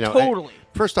 And Totally.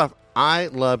 First off, I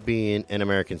love being an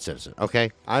American citizen.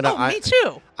 Okay, Me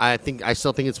too. I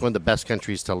still think it's one of the best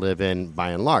countries to live in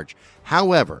by and large.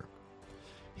 However,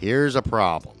 here's a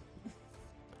problem.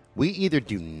 We either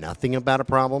do nothing about a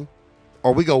problem,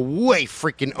 or we go way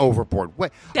freaking overboard.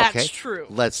 That's true.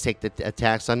 Let's take the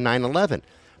attacks on 9/11.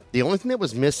 The only thing that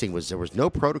was missing was there was no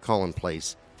protocol in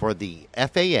place for the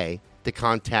FAA to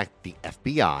contact the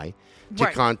FBI,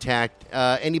 to contact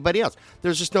anybody else.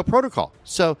 There's just no protocol.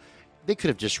 So they could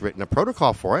have just written a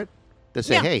protocol for it to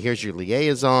say, hey, here's your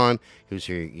liaison. This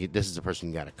is the person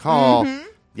you got to call,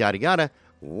 yada, yada.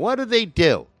 What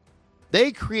do?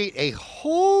 They create a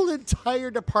whole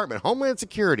entire department, Homeland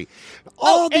Security,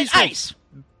 all these ICE,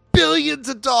 billions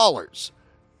of dollars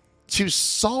to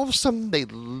solve something they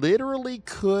literally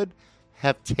could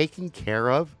have taken care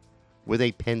of with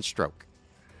a pen stroke.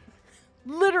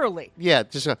 Literally. Yeah,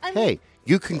 just hey,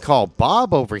 you can call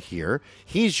Bob over here.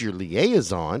 He's your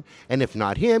liaison. And if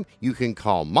not him, you can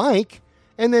call Mike.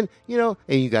 And then, and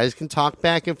you guys can talk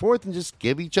back and forth and just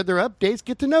give each other updates,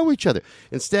 get to know each other.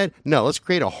 Instead, no, let's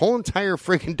create a whole entire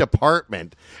freaking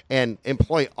department and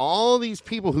employ all these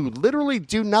people who literally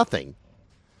do nothing,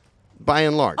 by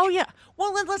and large. Oh, yeah.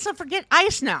 Well, let's not forget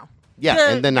ICE now.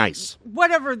 Yeah, and then ICE.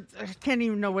 Whatever, I can't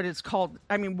even know what it's called.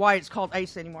 I mean, why it's called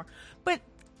ICE anymore. But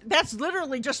that's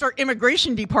literally just our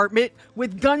immigration department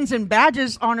with guns and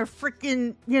badges on a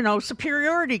freaking,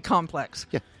 superiority complex.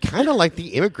 Yeah, kind of like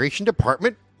the immigration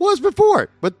department was before,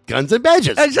 with guns and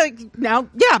badges. It's like, now,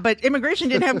 yeah, but immigration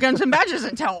didn't have guns and badges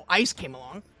until ICE came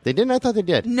along. They didn't? I thought they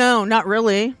did. No, not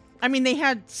really. I mean, they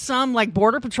had some, like,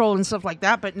 border patrol and stuff like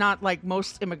that, but not like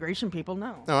most immigration people,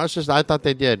 no. No, I thought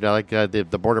they did, like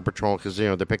the border patrol, because,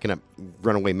 they're picking up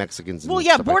runaway Mexicans and well,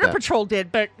 yeah, stuff border like that. patrol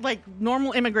did, but, like,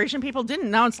 normal immigration people didn't.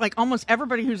 Now it's like almost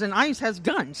everybody who's in ICE has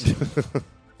guns.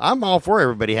 I'm all for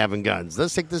everybody having guns.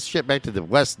 Let's take this shit back to the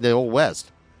West, the old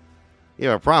West. You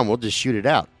have a problem, we'll just shoot it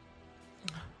out.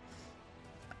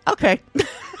 Okay.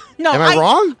 No, Am I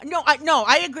wrong? No,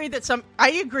 I agree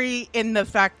I agree in the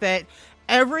fact that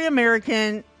every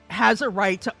American has a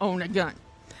right to own a gun.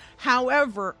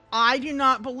 However, I do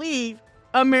not believe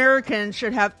Americans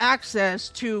should have access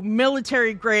to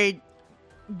military-grade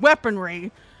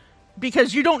weaponry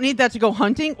because you don't need that to go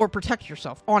hunting or protect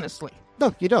yourself, honestly.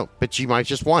 No, you don't. But you might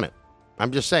just want it.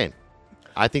 I'm just saying.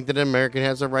 I think that an American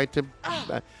has a right to...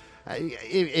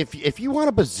 if you want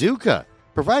a bazooka,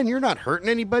 providing you're not hurting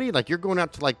anybody, like you're going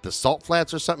out to like the salt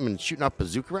flats or something and shooting off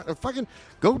bazooka around, fucking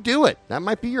go do it. That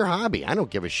might be your hobby. I don't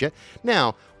give a shit.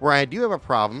 Now, where I do have a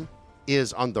problem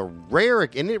is on the rare,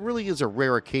 and it really is a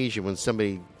rare occasion when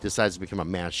somebody decides to become a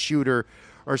mass shooter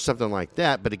or something like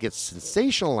that, but it gets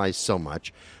sensationalized so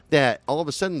much that all of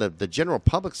a sudden the general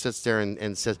public sits there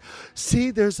and says,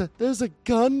 see, there's a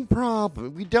gun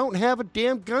problem. We don't have a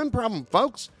damn gun problem,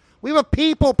 folks. We have a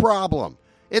people problem.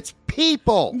 It's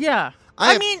people. Yeah.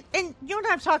 I mean, and you and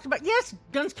I have talked about, yes,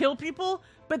 guns kill people,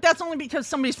 but that's only because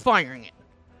somebody's firing it.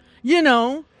 You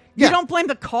don't blame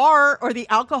the car or the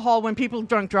alcohol when people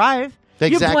drunk drive.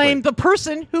 Exactly. You blame the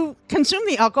person who consumed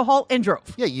the alcohol and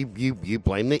drove. Yeah, you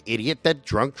blame the idiot that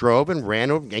drunk drove and ran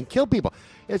over and killed people.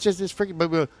 It's just this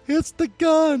freaking... It's the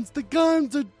guns. The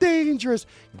guns are dangerous.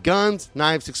 Guns,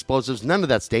 knives, explosives, none of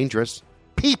that's dangerous.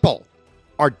 People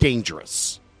are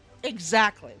dangerous.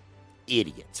 Exactly.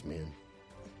 Idiots, man.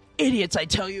 Idiots, I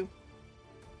tell you.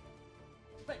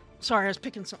 But sorry, I was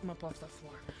picking something up off the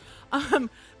floor.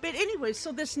 But anyway,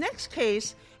 so this next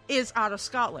case is out of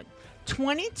Scotland.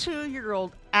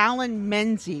 22-year-old Alan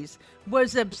Menzies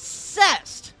was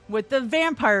obsessed with the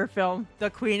vampire film,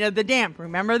 The Queen of the Damned.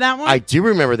 Remember that one? I do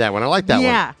remember that one. I like that one.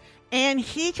 Yeah. And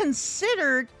he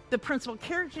considered the principal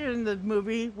character in the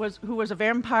movie, who was a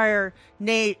vampire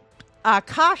named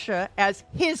Akasha, as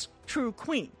his true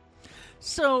queen.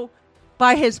 So,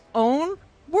 by his own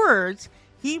words,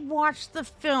 he watched the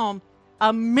film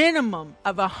a minimum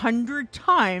of 100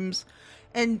 times,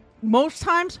 and most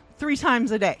times 3 times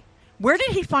a day. Where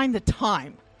did he find the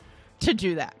time to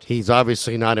do that? He's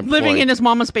obviously not employed. Living in his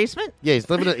mama's basement? Yeah, he's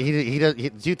living.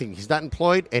 Do you think he's not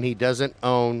employed and he doesn't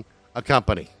own a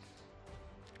company?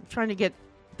 I'm trying to get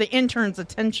the intern's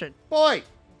attention. Boy,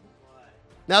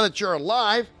 now that you're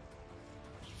alive,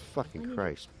 fucking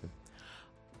Christ.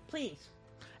 Please.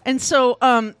 And so,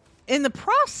 in the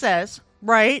process,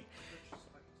 right?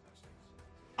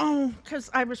 Oh, because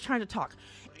I was trying to talk.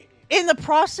 In the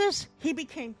process, he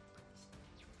became...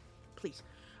 Please.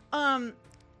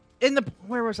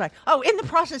 Where was I? Oh, in the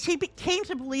process, he came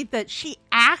to believe that she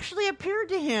actually appeared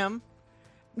to him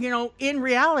in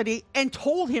reality, and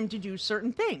told him to do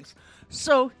certain things.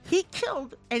 So he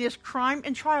killed, and his crime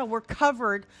and trial were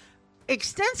covered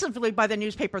extensively by the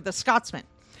newspaper, The Scotsman.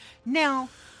 Now,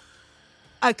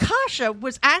 Akasha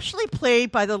was actually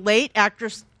played by the late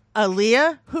actress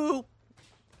Aaliyah, who,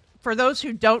 for those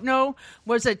who don't know,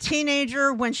 was a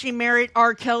teenager when she married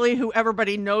R. Kelly, who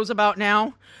everybody knows about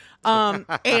now.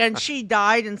 And she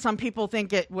died, and some people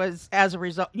think it was as a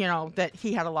result, that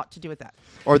he had a lot to do with that.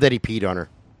 Or that he peed on her.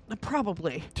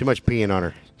 Probably. Too much peeing on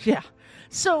her. Yeah.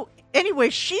 So, anyway,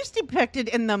 she's depicted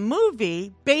in the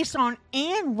movie based on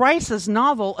Anne Rice's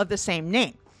novel of the same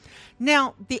name.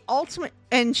 Now,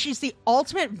 she's the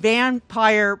ultimate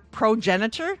vampire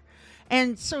progenitor.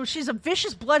 And so she's a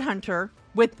vicious blood hunter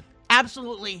with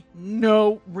absolutely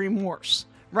no remorse,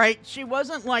 right? She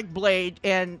wasn't like Blade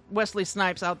and Wesley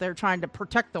Snipes out there trying to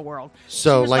protect the world.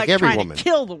 So, she was like every trying woman. to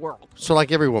kill the world. So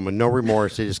like every woman, no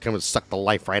remorse. They just come and suck the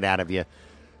life right out of you.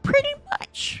 Pretty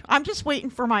much. I'm just waiting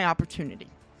for my opportunity.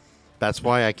 That's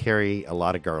why I carry a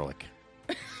lot of garlic.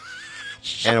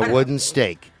 And a wooden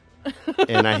stake.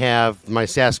 And I have my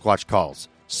Sasquatch calls.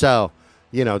 So,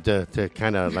 to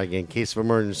kind of, like, in case of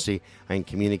emergency, I can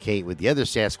communicate with the other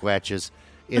Sasquatches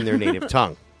in their native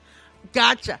tongue.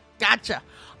 Gotcha.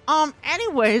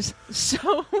 Anyways,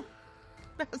 so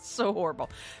that's so horrible.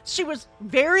 She was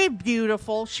very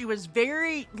beautiful. She was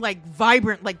very,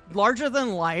 vibrant, larger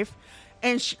than life.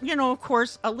 And, of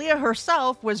course, Aaliyah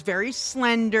herself was very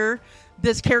slender.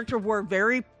 This character wore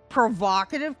very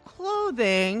provocative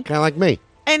clothing. Kind of like me.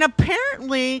 And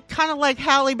apparently, kind of like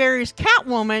Halle Berry's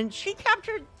Catwoman, she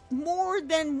captured more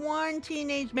than one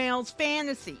teenage male's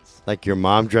fantasies. Like your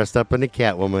mom dressed up in a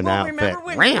Catwoman outfit.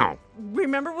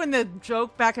 Remember when the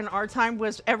joke back in our time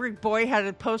was every boy had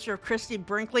a poster of Christy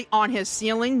Brinkley on his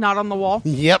ceiling, not on the wall?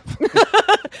 Yep.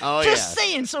 Oh, Just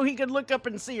saying, so he could look up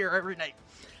and see her every night.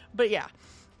 But yeah.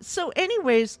 So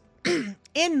anyways,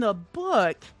 in the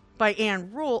book by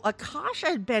Anne Rule, Akasha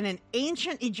had been an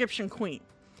ancient Egyptian queen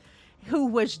who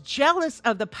was jealous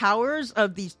of the powers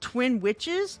of these twin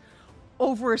witches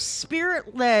over a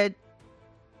spirit-led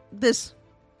this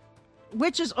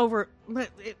led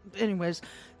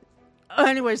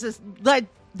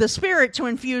the spirit to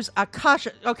infuse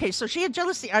Akasha. Okay, so she had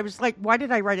jealousy. I was like, why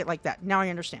did I write it like that? Now I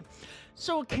understand.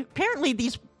 So apparently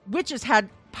these witches had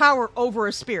power over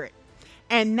a spirit.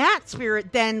 And that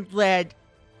spirit then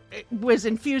was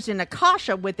infused in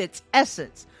Akasha with its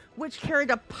essence, which gave her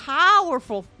a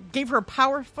powerful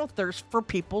thirst for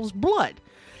people's blood.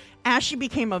 As she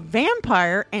became a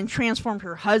vampire and transformed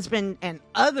her husband and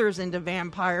others into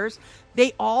vampires,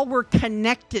 they all were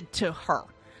connected to her.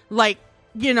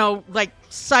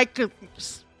 Psychic.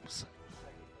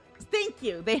 Thank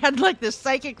you. They had this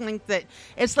psychic link that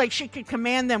it's like she could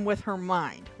command them with her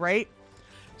mind, right?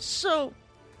 So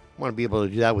I want to be able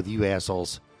to do that with you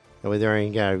assholes. That way there I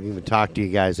ain't got to even talk to you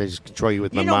guys. I just control you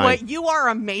with my mind. You know what? You are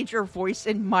a major voice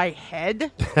in my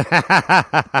head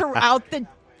throughout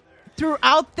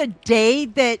the day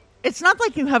that it's not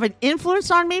like you have an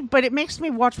influence on me, but it makes me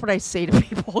watch what I say to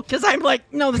people because I'm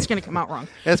like, no, that's going to come out wrong.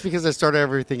 That's because I started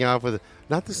everything off with,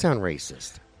 not to sound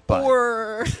racist, but...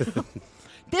 Or...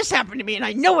 This happened to me, and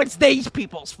I know it's these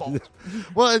people's fault.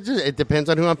 Well, it depends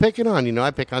on who I'm picking on.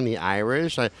 I pick on the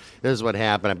Irish. This is what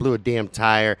happened. I blew a damn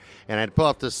tire, and I had to pull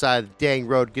off the side of the dang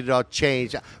road, get it all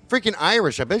changed. Freaking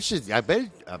Irish. I bet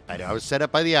I was set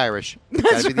up by the Irish.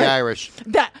 Gotta be the Irish.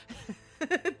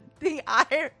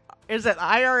 Is it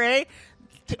IRA?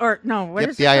 Or, no, what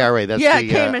is the it? IRA. That's it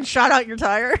came and shot out your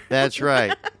tire. That's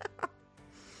right.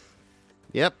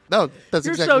 Yep. No, that's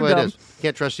You're exactly so what dumb. it is.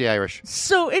 Can't trust the Irish.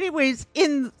 So, anyways,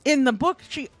 in the book,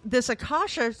 this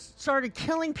Akasha started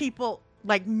killing people,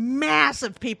 like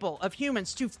massive people of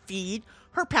humans, to feed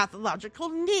her pathological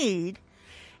need.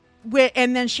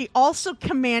 And then she also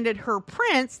commanded her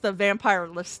prince, the vampire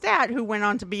Lestat, who went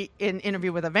on to be in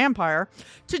Interview with a Vampire,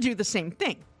 to do the same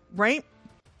thing, right?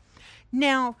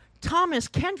 Now, Thomas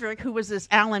Kendrick, who was this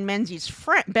Alan Menzies'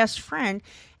 best friend,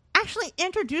 actually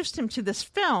introduced him to this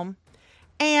film,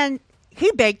 and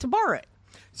he begged to borrow it.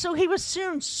 So he was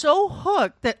soon so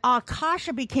hooked that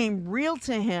Akasha became real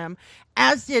to him,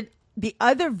 as did the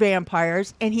other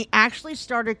vampires, and he actually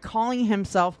started calling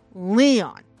himself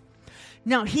Leon.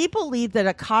 Now, he believed that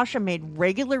Akasha made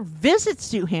regular visits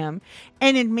to him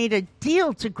and had made a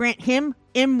deal to grant him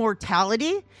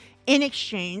immortality in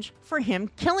exchange for him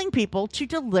killing people to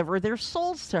deliver their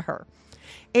souls to her.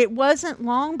 It wasn't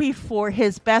long before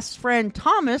his best friend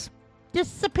Thomas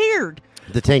disappeared.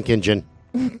 The tank engine.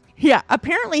 Yeah,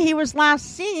 apparently he was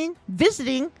last seen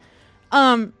visiting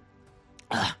at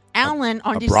Alan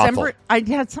on a December. brothel. I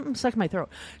had something stuck in my throat.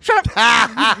 Shut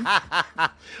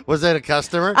up! Was it a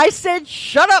customer? I said,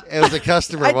 shut up. It was a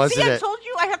customer, wasn't I it? told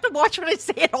you I have to watch what I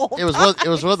say at all. It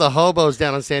was one of the hobos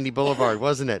down on Sandy Boulevard,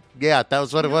 wasn't it? Yeah, that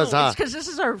was what it was, huh? Because this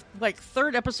is our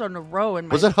third episode in a row.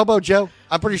 And Was it Hobo Joe?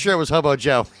 I'm pretty sure it was Hobo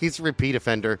Joe. He's a repeat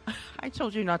offender. I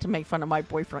told you not to make fun of my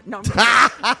boyfriend. No,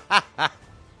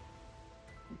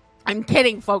 I'm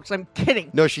kidding, folks. I'm kidding.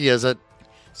 No, she isn't.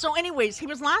 So anyways, he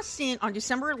was last seen on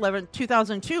December 11th,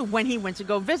 2002 when he went to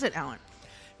go visit Alan.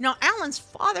 Now, Alan's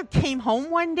father came home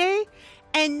one day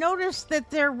and noticed that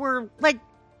there were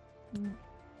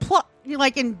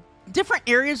in different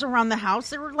areas around the house,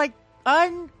 there were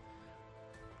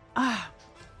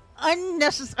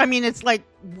unnecessary. I mean, it's like,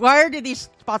 where did these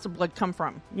spots of blood come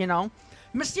from?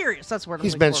 Mysterious. That's what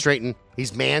He's menstruating.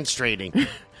 He's man-straightening.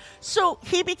 So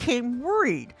he became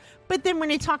worried. But then when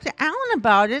he talked to Alan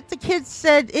about it, the kid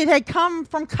said it had come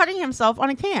from cutting himself on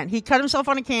a can. He cut himself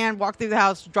on a can, walked through the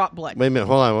house, dropped blood. Wait a minute.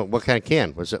 Hold on. What kind of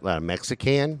can? Was it a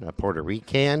Mexican? A Puerto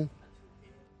Rican?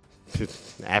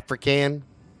 African?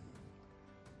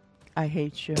 I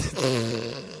hate you.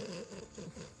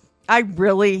 I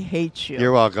really hate you.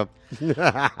 You're welcome.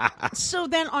 So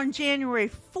then on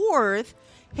January 4th,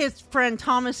 his friend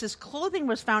Thomas's clothing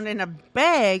was found in a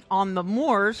bag on the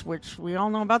moors, which we all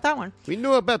know about that one. We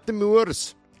know about the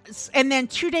Moors. And then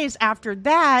 2 days after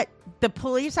that, the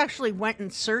police actually went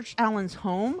and searched Alan's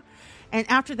home. And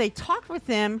after they talked with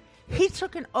him, he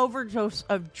took an overdose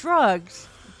of drugs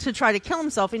to try to kill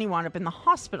himself, and he wound up in the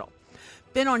hospital.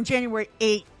 Then on January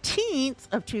 18th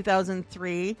of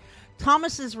 2003,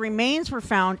 Thomas's remains were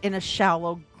found in a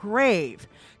shallow grave.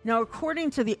 Now,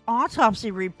 according to the autopsy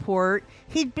report,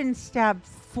 he'd been stabbed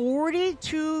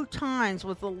 42 times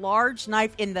with a large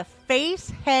knife in the face,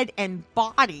 head, and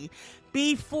body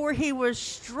before he was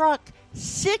struck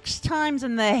 6 times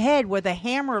in the head with a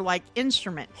hammer-like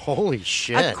instrument. Holy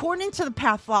shit. According to the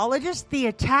pathologist, the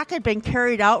attack had been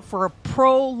carried out for a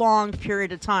prolonged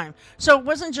period of time. So it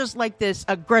wasn't just like this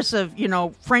aggressive,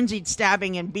 frenzied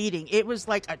stabbing and beating. It was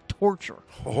like a torture.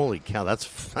 Holy cow, that's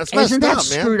messed Isn't that up, man.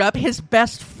 screwed up? His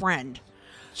best friend.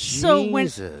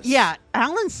 Jesus.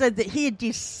 Alan said that he had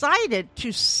decided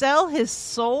to sell his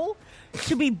soul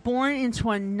to be born into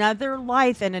another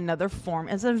life and another form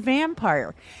as a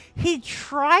vampire. He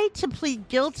tried to plead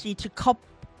guilty to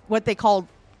what they called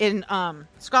in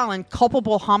Scotland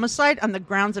culpable homicide on the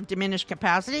grounds of diminished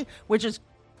capacity, which is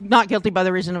not guilty by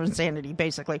the reason of insanity,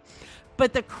 basically.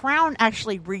 But the Crown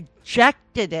actually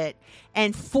rejected it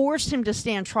and forced him to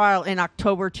stand trial in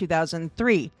October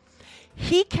 2003.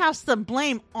 He cast the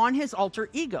blame on his alter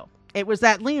ego. It was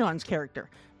that Leon's character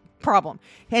problem,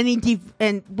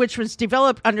 and which was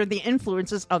developed under the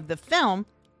influences of the film.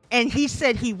 And he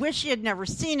said he wished he had never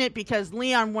seen it because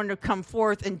Leon wouldn't have come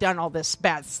forth and done all this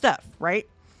bad stuff, right?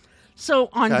 So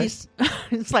on these,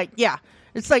 it's like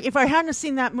if I hadn't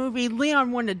seen that movie,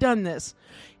 Leon wouldn't have done this.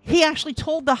 He actually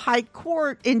told the High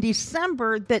Court in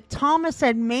December that Thomas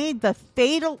had made the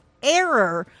fatal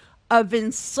error of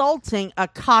insulting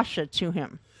Akasha to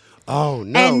him. Oh,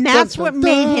 no. And that's what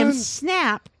made him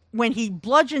snap when he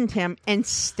bludgeoned him and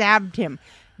stabbed him.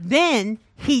 Then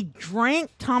he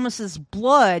drank Thomas's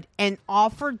blood and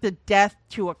offered the death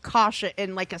to Akasha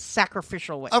in like a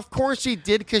sacrificial way. Of course he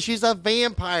did, because she's a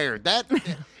vampire.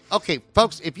 Okay,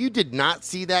 folks, if you did not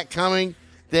see that coming,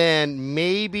 then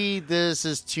maybe this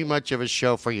is too much of a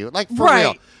show for you. Like, for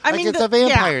real. I mean, it's a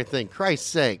vampire thing. Christ's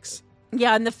sakes.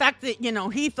 Yeah, and the fact that,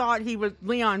 he thought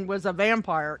Leon was a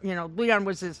vampire, Leon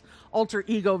was his alter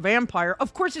ego vampire,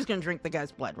 of course he's going to drink the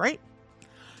guy's blood, right?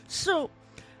 So,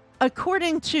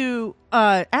 according to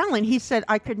Alan, he said,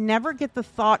 I could never get the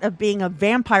thought of being a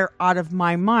vampire out of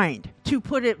my mind. To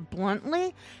put it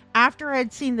bluntly, after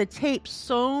I'd seen the tape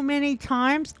so many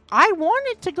times, I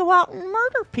wanted to go out and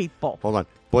murder people. Hold on.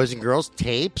 Boys and girls,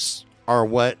 tapes are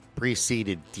what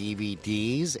preceded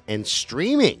DVDs and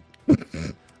streaming.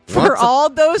 For all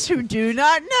those who do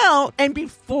not know, and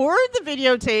before the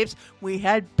videotapes, we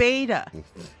had beta.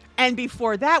 And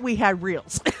before that, we had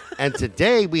reels. And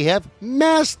today, we have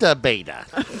master beta.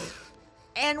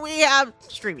 And we have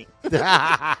streaming.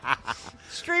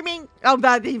 Streaming? Oh,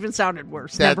 that even sounded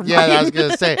worse. Never mind. Yeah, I was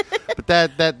going to say. But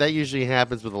that usually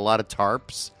happens with a lot of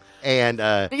tarps and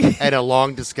a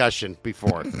long discussion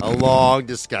before. A long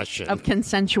discussion. Of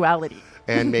consensuality.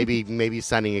 And maybe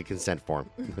signing a consent form.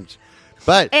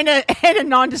 But and a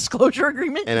non-disclosure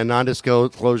agreement. And a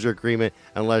non-disclosure agreement,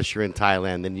 unless you're in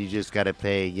Thailand, then you just got to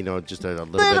pay, just a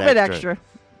little bit extra.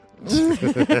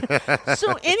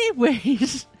 So,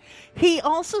 anyways, he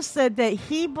also said that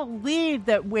he believed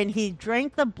that when he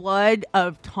drank the blood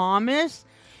of Thomas,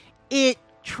 it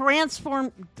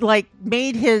transformed, like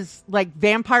made his like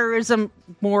vampirism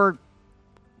more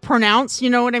pronounced. You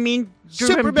know what I mean? Drew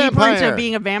Super him deeper vampire. into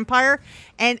being a vampire,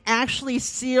 and actually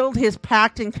sealed his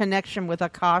pact and connection with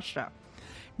Akasha.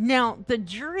 Now, the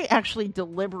jury actually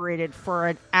deliberated for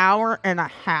an hour and a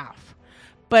half,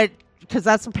 but because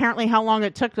that's apparently how long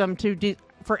it took them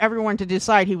for everyone to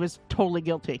decide he was totally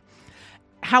guilty.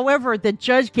 However, the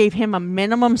judge gave him a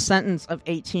minimum sentence of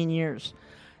 18 years.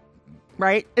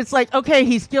 Right? It's like, okay,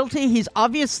 he's guilty. He's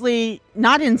obviously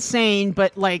not insane,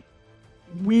 but like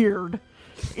weird.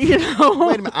 You know?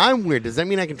 Wait a minute, I'm weird. Does that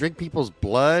mean I can drink people's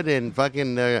blood and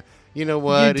fucking, you know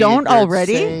what? You don't You're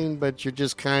already? insane, but you're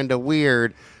just kind of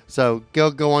weird. So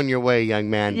go on your way, young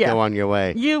man. Yeah. Go on your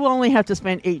way. You only have to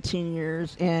spend 18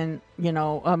 years in, you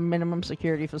know, a minimum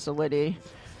security facility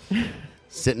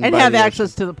Sitting and by have the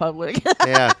access to the public. ocean.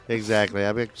 Yeah, exactly.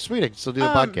 I mean, sweet. I can still do the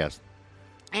podcast.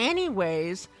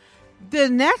 Anyways, the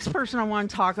next person I want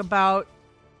to talk about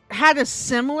had a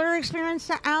similar experience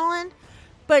to Alan,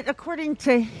 but according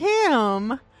to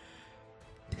him,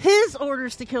 his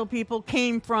orders to kill people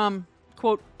came from,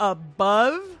 quote,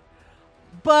 above,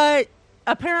 but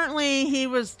apparently he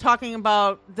was talking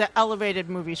about the elevated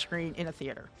movie screen in a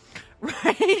theater,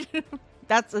 right?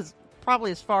 That's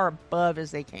probably as far above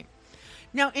as they came.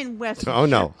 Now, in West... Oh,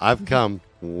 no. I've come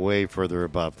way further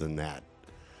above than that.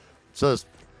 So just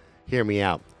hear me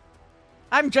out.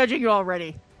 I'm judging you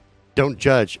already. Don't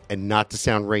judge, and not to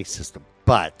sound racist,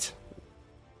 but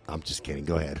I'm just kidding.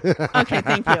 Go ahead. Okay,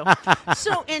 thank you.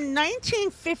 So in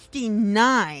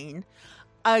 1959,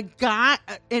 a guy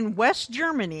in West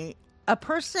Germany, a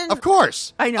person... Of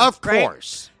course. I know, Of right?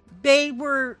 course. They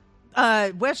were...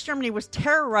 West Germany was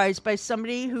terrorized by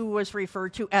somebody who was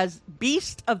referred to as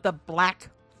Beast of the Black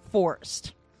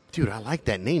Forest. Dude, I like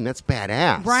that name. That's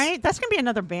badass. Right? That's going to be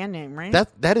another band name, right?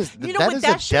 That is You know that what? is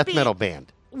That a should death be- metal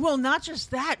band. Well, not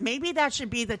just that. Maybe that should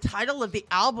be the title of the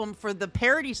album for the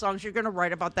parody songs you're going to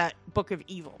write about that Book of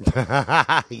Evil.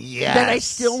 Yes. That I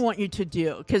still want you to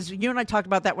do, because you and I talked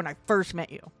about that when I first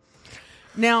met you.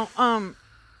 Now,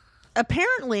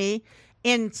 apparently,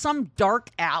 in some dark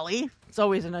alley, it's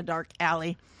always in a dark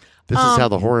alley, This is how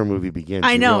the horror movie begins.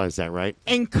 I You know. realize that, right?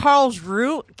 in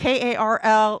Karlsruhe,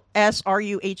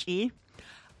 Karlsruhe,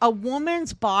 a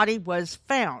woman's body was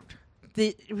found.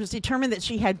 It was determined that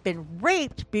she had been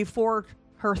raped before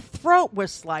her throat was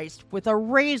sliced with a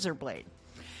razor blade.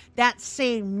 That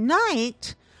same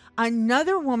night,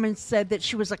 another woman said that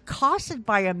she was accosted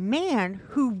by a man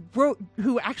who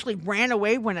actually ran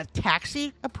away when a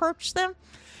taxi approached them,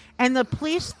 and the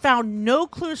police found no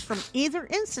clues from either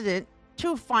incident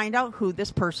to find out who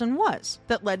this person was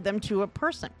that led them to a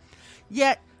person.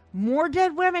 Yet, more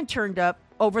dead women turned up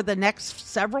over the next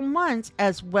several months,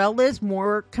 as well as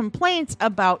more complaints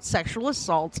about sexual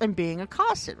assaults and being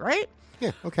accosted, right?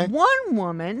 Yeah, okay. One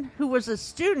woman who was a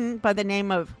student by the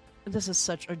name of, this is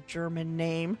such a German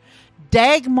name,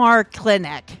 Dagmar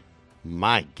Kleineck,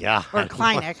 My God. or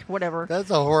Kleineck, whatever. That's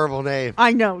a horrible name.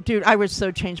 I know, dude. I would so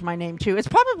change my name too. It's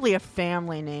probably a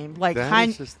family name, like That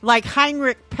is just- like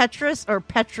Heinrich Petrus or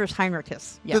Petrus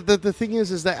Heinrichus. Yeah, The thing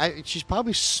is that she's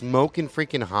probably smoking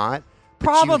freaking hot. but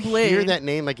Probably. You hear that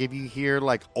name, like if you hear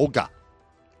like Olga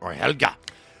or Helga,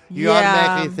 you Yeah.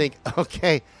 automatically think,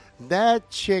 okay, that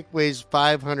chick weighs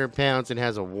 500 pounds and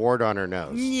has a wart on her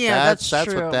nose. Yeah, that's what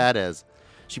true. that is.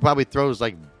 She probably throws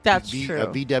like That's true.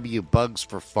 VW bugs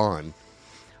for fun.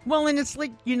 Well, and it's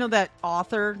like, you know, that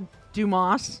author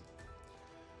Dumas.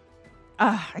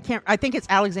 I think it's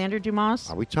Alexander Dumas.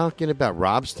 Are we talking about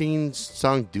Rob Stein's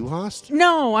song Du Hast?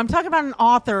 No, I'm talking about an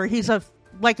author. He's a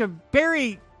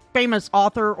very famous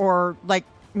author, or like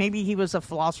maybe he was a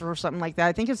philosopher or something like that.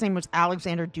 I think his name was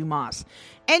Alexander Dumas.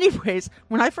 Anyways,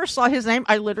 when I first saw his name,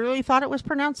 I literally thought it was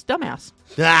pronounced dumbass.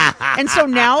 And so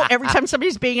now every time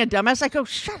somebody's being a dumbass, I go,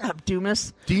 "Shut up,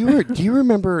 Dumas." Do you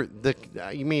remember the?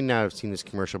 You may not have seen this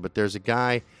commercial, but there's a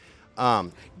guy.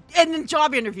 And then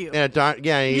job interview. He's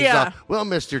Yeah. well,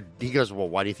 Mr. He goes, well,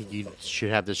 why do you think you should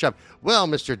have this job? Well,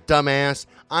 Mr. Dumbass,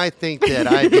 I think that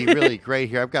I'd be really great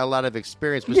here. I've got a lot of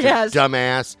experience, Mr. Yes.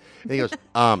 Dumbass. And he goes,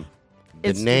 the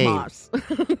It's name Dumas.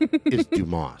 is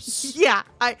Dumas. Yeah,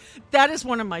 that is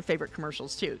one of my favorite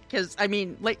commercials too. Because I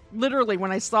mean, like literally,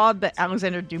 when I saw the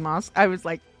Alexander Dumas, I was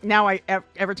like, now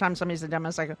every time somebody's a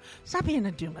Dumas, I go, stop being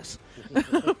a Dumas.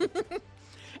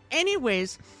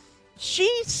 Anyways,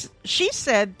 she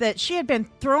said that she had been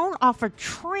thrown off a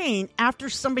train after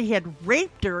somebody had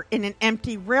raped her in an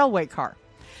empty railway car.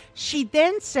 She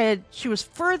then said she was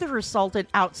further assaulted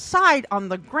outside on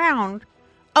the ground.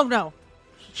 Oh no.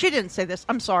 She didn't say this.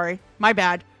 I'm sorry. My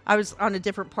bad. I was on a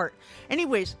different part.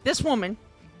 Anyways, this woman,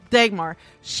 Dagmar,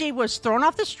 she was thrown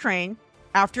off this train,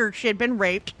 after she had been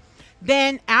raped.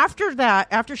 Then after that,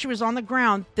 after she was on the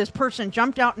ground, this person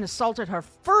jumped out and assaulted her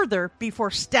further before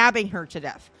stabbing her to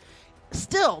death.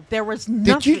 Still, there was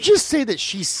nothing. Did you just say that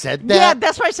she said that? Yeah,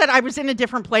 that's why I said I was in a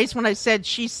different place when I said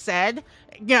she said.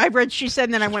 Yeah, I read she said,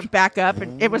 and then I went back up,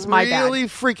 and it was my bad. Really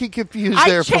freaking confused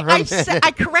there for a minute. I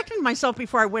corrected myself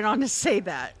before I went on to say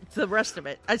that, the rest of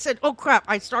it. I said, oh, crap,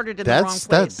 I started in the wrong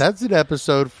place. That's an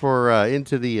episode for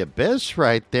Into the Abyss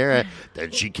right there.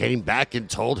 Then she came back and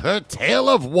told her tale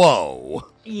of woe.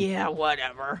 Yeah,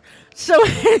 whatever. So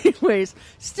anyways,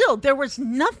 still, there was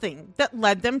nothing that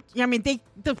led them. I mean,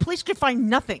 the police could find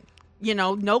nothing. You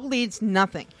know, no leads,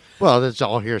 nothing. Well, that's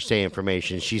all hearsay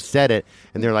information. She said it,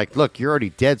 and they're like, look, you're already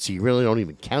dead, so you really don't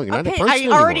even count. You're not a person I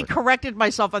already anymore. Corrected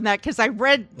myself on that because I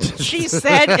read she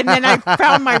said, and then I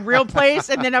found my real place,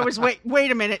 and then I was,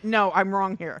 wait a minute. No, I'm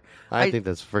wrong here. I think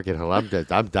that's freaking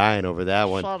hilarious. I'm dying over that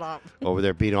one. Shut up. Over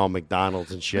there beating all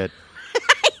McDonald's and shit.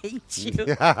 I hate you.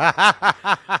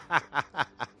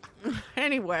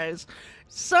 Anyways,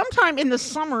 sometime in the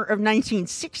summer of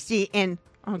 1960 in,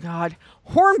 oh God,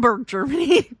 Hornburg,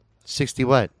 Germany. 60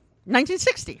 what?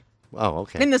 1960. Oh,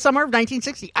 okay. In the summer of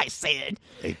 1960, I said.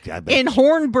 I bet In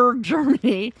Hornburg,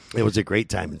 Germany. it was a great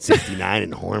time in 69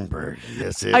 in Hornburg.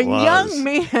 Yes, it A was. young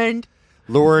man.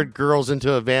 Lured girls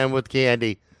into a van with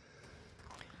candy.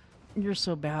 You're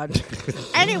so bad.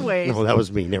 Anyways. No, that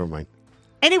was me. Never mind.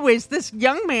 Anyways, this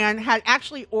young man had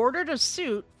actually ordered a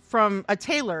suit from a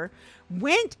tailor,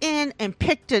 went in and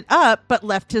picked it up, but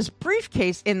left his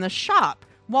briefcase in the shop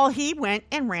while he went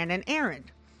and ran an errand.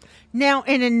 Now,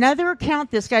 in another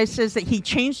account, this guy says that he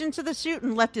changed into the suit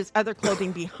and left his other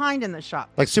clothing behind in the shop.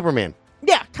 Like Superman.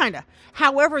 Yeah, kind of.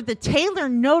 However, the tailor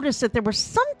noticed that there was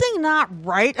something not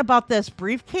right about this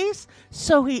briefcase,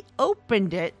 so he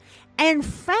opened it and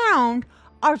found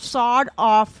a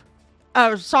sawed-off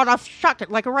shotgun,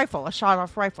 like a rifle, a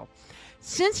sawed-off rifle.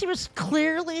 Since this was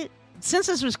clearly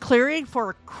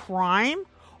for a crime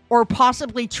or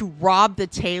possibly to rob the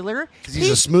tailor, Because he's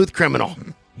a smooth criminal.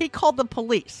 he called the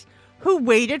police, who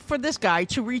waited for this guy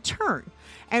to return.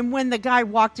 And when the guy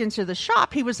walked into the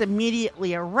shop, he was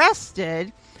immediately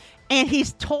arrested. And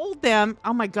he's told them,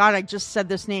 oh my God, I just said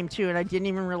this name too, and I didn't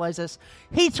even realize this.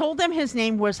 He told them his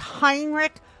name was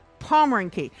Heinrich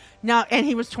Pommerenke. Now, and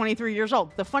he was 23 years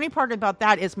old. The funny part about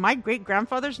that is my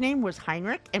great-grandfather's name was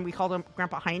Heinrich, and we called him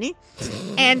Grandpa Heine.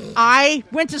 And I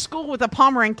went to school with a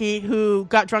Pommerenke who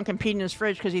got drunk and peed in his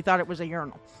fridge because he thought it was a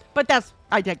urinal. But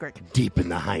I digress. Deep in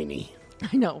the hiney.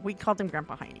 I know, we called him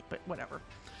Grandpa Heine, but whatever.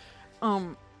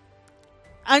 When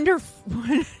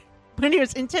he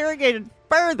was interrogated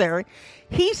further,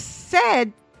 he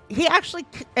said he actually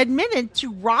admitted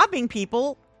to robbing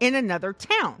people in another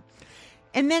town.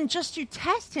 And then just to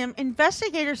test him,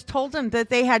 investigators told him that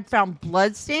they had found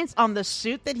bloodstains on the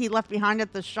suit that he left behind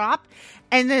at the shop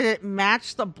and that it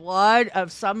matched the blood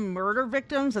of some murder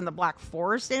victims in the Black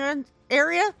Forest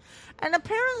area. And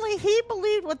apparently he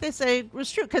believed what they say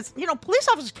was true because, you know, police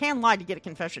officers can lie to get a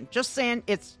confession. Just saying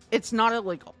it's not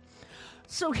illegal.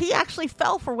 So he actually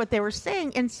fell for what they were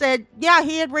saying and said, yeah,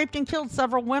 he had raped and killed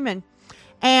several women.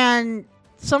 And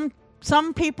some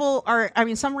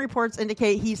reports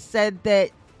indicate he said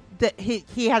that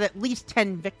he had at least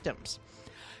 10 victims.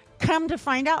 Come to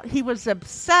find out, he was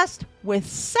obsessed with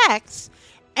sex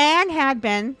and had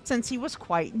been since he was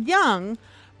quite young,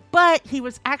 but he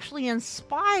was actually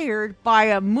inspired by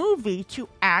a movie to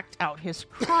act out his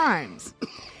crimes.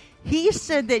 He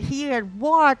said that he had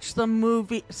watched the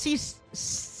movie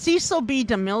Cecil B.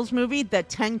 DeMille's movie, The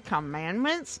 10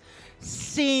 Commandments,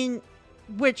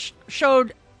 which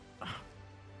showed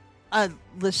a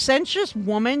licentious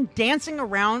woman dancing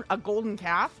around a golden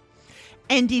calf,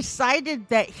 and decided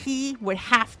that he would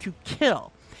have to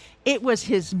kill. It was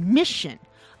his mission.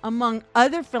 Among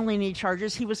other felony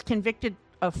charges, he was convicted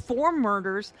of 4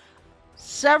 murders,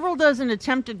 several dozen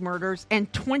attempted murders,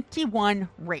 and 21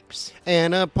 rapes.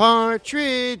 And a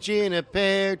partridge in a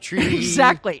pear tree.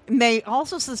 Exactly. And they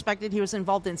also suspected he was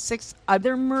involved in 6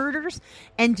 other murders,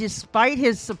 and despite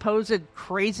his supposed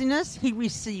craziness, he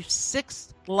received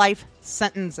 6 life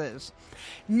sentences.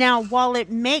 Now, while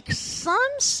it makes some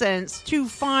sense to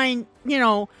find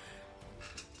these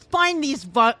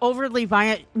overly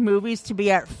violent movies to be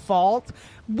at fault,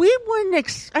 we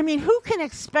wouldn't. Who can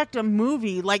expect a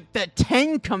movie like The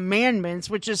 10 Commandments,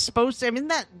 which is supposed to,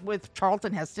 that with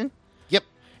Charlton Heston? Yep.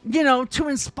 To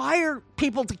inspire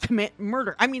people to commit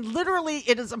murder. Literally,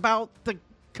 it is about the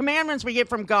commandments we get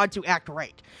from God to act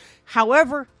right.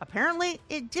 However, apparently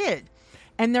it did.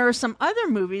 And there are some other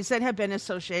movies that have been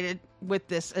associated with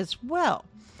this as well.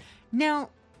 Now,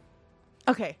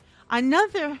 okay,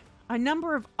 another A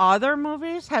number of other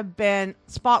movies have been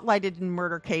spotlighted in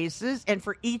murder cases, and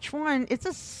for each one, it's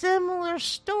a similar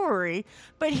story,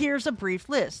 but here's a brief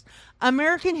list.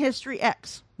 American History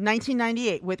X,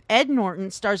 1998, with Ed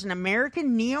Norton, stars an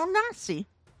American neo-Nazi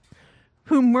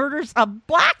who murders a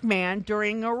black man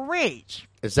during a rage.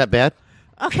 Is that bad?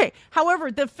 Okay, however,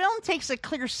 the film takes a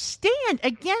clear stand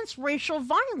against racial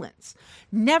violence.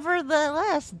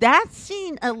 Nevertheless, that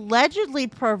scene allegedly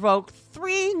provoked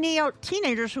 3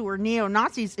 teenagers who were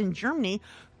neo-Nazis in Germany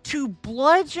to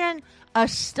bludgeon a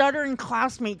stuttering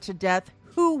classmate to death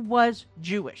who was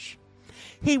Jewish.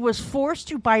 He was forced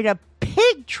to bite a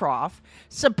pig trough,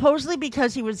 supposedly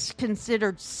because he was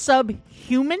considered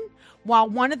subhuman, while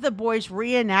one of the boys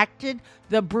reenacted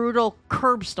the brutal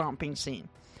curb stomping scene.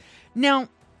 Now,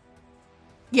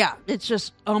 yeah, it's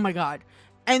just, oh my God.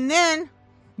 And then,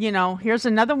 here's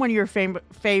another one of your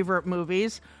favorite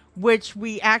movies, which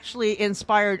we actually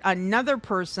inspired another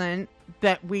person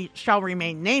that we shall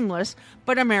remain nameless,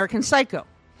 but American Psycho.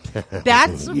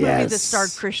 That's a movie that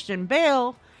starred Christian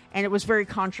Bale, and it was very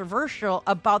controversial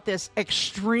about this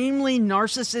extremely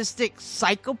narcissistic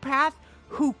psychopath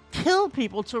who killed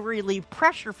people to relieve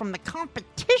pressure from the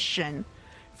competition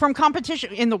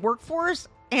in the workforce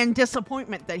and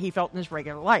disappointment that he felt in his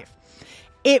regular life.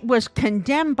 It was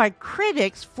condemned by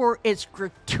critics for its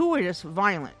gratuitous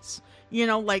violence.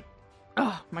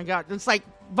 Oh my God, it's like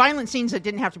violent scenes that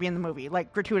didn't have to be in the movie,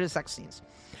 like gratuitous sex scenes.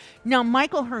 Now,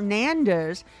 Michael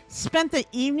Hernandez spent the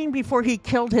evening before he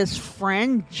killed his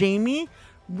friend Jamie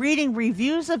reading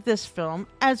reviews of this film,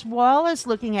 as well as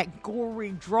looking at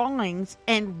gory drawings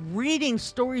and reading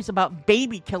stories about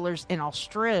baby killers in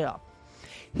Australia.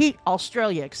 He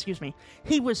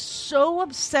was so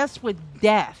obsessed with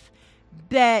death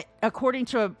that, according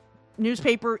to a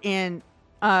newspaper in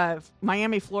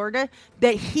Miami, Florida,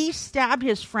 that he stabbed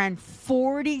his friend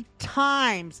 40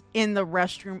 times in the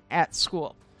restroom at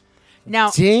school.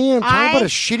 Now, damn, talk about a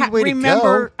shitty way to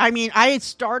go. I had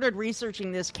started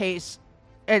researching this case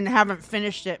and haven't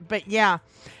finished it, but yeah,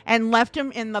 and left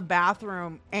him in the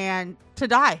bathroom and to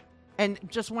die, and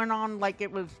just went on like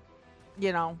it was,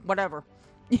 whatever.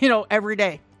 Every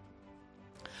day.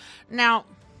 Now,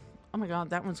 oh my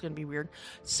God, that one's going to be weird.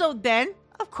 So then,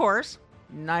 of course,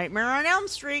 Nightmare on Elm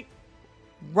Street.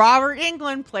 Robert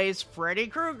Englund plays Freddy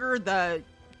Krueger, the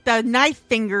knife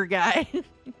finger guy.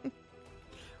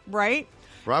 Right?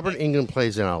 Robert Englund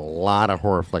plays in a lot of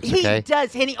horror flicks, okay? He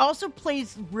does, and he also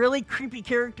plays really creepy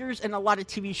characters in a lot of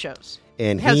TV shows.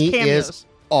 And he is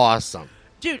awesome.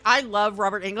 Dude, I love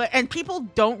Robert Englund, and people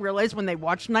don't realize when they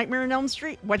watch Nightmare on Elm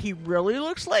Street what he really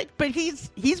looks like, but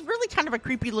he's really kind of a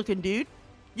creepy looking dude,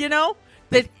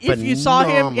 that if you saw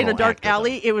him in a dark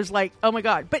alley, it was like, oh my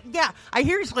God. But yeah, I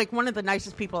hear he's like one of the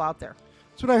nicest people out there.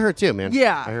 That's what I heard too, man.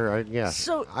 Yeah. I heard, yeah.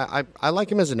 So I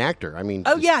like him as an actor.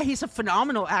 Yeah, he's a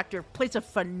phenomenal actor, plays a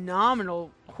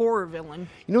phenomenal horror villain.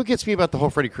 You know what gets me about the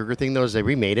whole Freddy Krueger thing, though, is they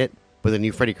remade it with a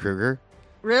new Freddy Krueger.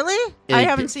 Really? I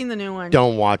haven't seen the new one.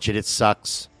 Don't watch it. It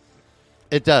sucks.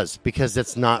 It does, because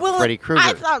it's not Freddy Krueger.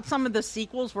 I thought some of the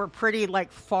sequels were pretty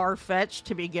far-fetched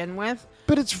to begin with.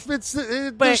 But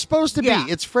they're supposed to be. Yeah.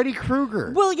 It's Freddy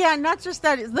Krueger. Well, yeah, not just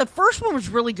that. The first one was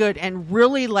really good and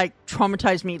really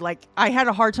traumatized me. I had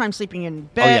a hard time sleeping in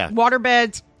bed, water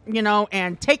beds, and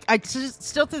I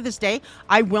still to this day,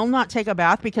 I will not take a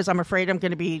bath because I'm afraid I'm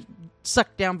going to be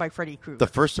sucked down by Freddy Krueger. The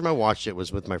first time I watched it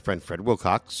was with my friend Fred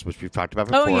Wilcox, which we've talked about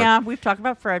before. Oh, yeah, we've talked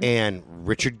about Fred. And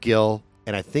Richard Gill,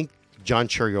 and I think John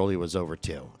Cherrioli was over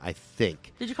too. I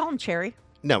think. Did you call him Cherry?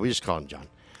 No, we just call him John.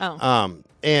 Oh.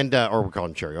 Or we call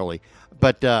him Cherrioli.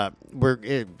 But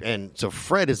so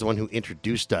Fred is the one who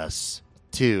introduced us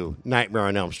to Nightmare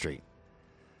on Elm Street.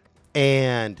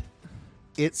 And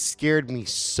it scared me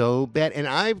so bad. And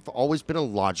I've always been a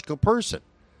logical person.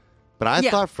 But I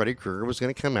thought Freddy Krueger was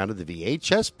going to come out of the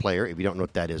VHS player. If you don't know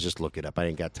what that is, just look it up. I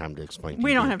ain't got time to explain to you.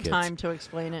 We don't have kids. time to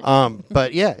explain it.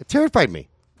 But yeah, it terrified me.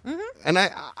 Mm-hmm. And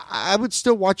I would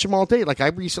still watch them all day. I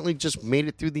recently just made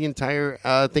it through the entire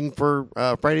thing for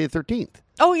Friday the 13th.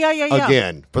 Oh, yeah.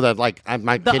 Again, for the, I'm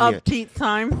not the kidding upteeth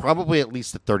time. Probably at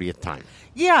least the 30th time.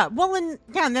 Yeah, well, and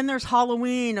then there's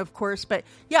Halloween, of course. But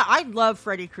yeah, I love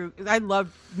Freddy Krueger. I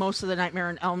love most of the Nightmare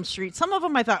on Elm Street. Some of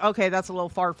them I thought, okay, that's a little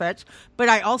far-fetched. But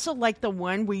I also like the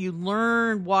one where you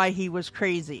learn why he was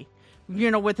crazy.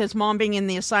 With his mom being in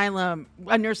the asylum,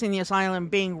 a nurse in the asylum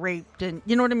being raped. And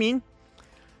you know what I mean?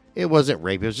 It wasn't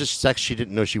rape. It was just sex she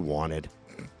didn't know she wanted.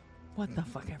 What the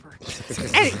fuck ever.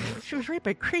 Anyway, she was raped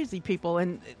by crazy people,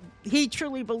 and he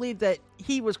truly believed that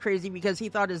he was crazy because he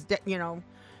thought his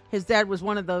dad was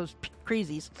one of those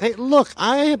crazies. Hey, look,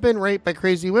 I have been raped by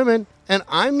crazy women, and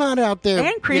I'm not out there.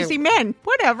 And crazy men.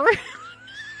 Whatever.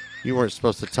 You weren't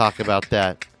supposed to talk about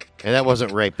that. And that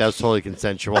wasn't rape. That was totally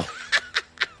consensual.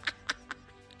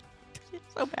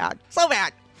 So bad. So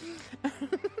bad.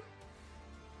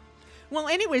 Well,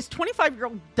 anyways,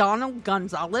 25-year-old Donald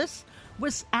Gonzalez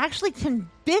was actually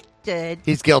convicted.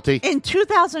 He's guilty. In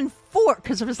 2004,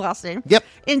 because of his last name. Yep.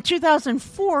 In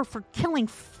 2004 for killing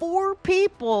 4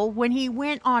 people when he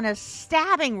went on a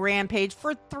stabbing rampage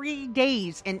for 3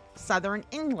 days in southern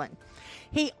England.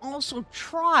 He also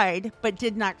tried, but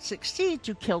did not succeed,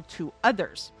 to kill 2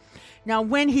 others. Now,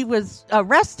 when he was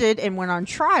arrested and went on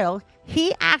trial,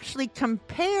 he actually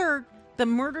compared the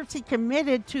murders he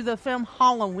committed to the film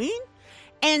Halloween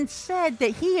and said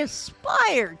that he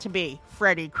aspired to be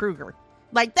Freddy Krueger.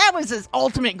 Like, that was his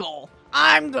ultimate goal.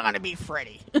 I'm going to be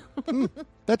Freddy.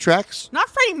 That tracks. Not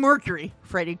Freddie Mercury,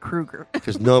 Freddy Krueger.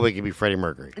 Because nobody can be Freddie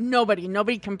Mercury.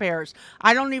 Nobody compares.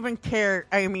 I don't even care.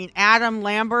 I mean, Adam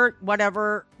Lambert,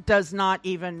 whatever, does not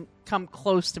even come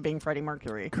close to being Freddie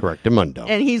Mercury. Correctamundo.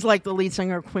 And he's like the lead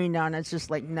singer of Queen now, and it's just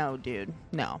like, no, dude,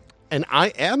 no. And I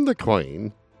am the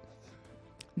queen.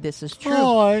 This is true.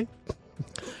 Hi.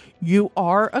 You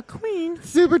are a queen.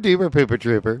 Super duper pooper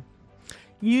trooper.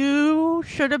 You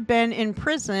should have been in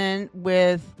prison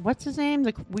with, what's his name?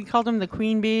 We called him the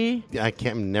Queen Bee. I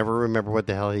can't never remember what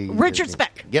the hell he... Richard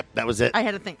Speck. Yep, that was it. I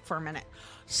had to think for a minute.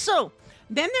 So,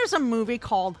 then there's a movie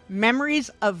called Memories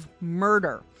of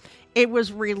Murder. It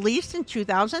was released in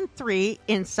 2003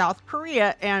 in South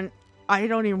Korea, and I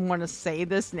don't even want to say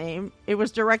this name. It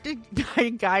was directed by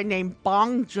a guy named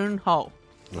Bong Joon-ho.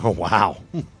 Oh, wow.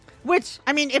 Which,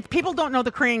 I mean, if people don't know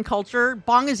the Korean culture,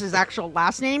 Bong is his actual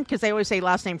last name, because they always say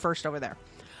last name first over there.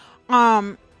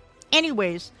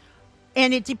 Anyways,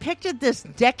 and it depicted this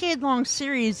decade-long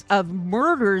series of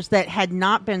murders that had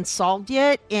not been solved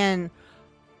yet in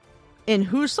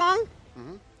Husong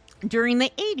during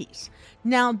the 80s.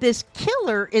 Now, this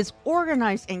killer is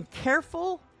organized and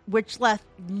careful, which left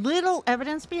little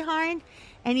evidence behind,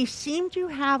 and he seemed to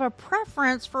have a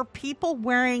preference for people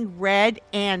wearing red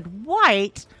and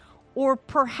white, or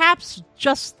perhaps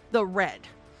just the red.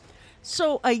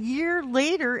 So a year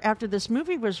later, after this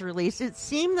movie was released, it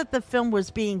seemed that the film was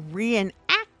being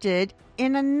reenacted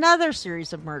in another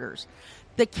series of murders.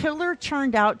 The killer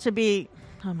turned out to be,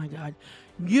 oh my God,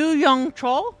 Yu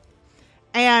Young-chol.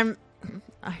 And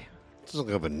This is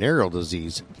like a venereal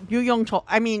disease. Yu Young-chol.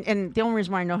 I mean, and the only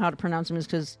reason why I know how to pronounce him is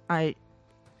because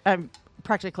I'm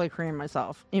practically Korean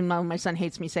myself. Even though my son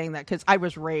hates me saying that, because I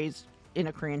was raised in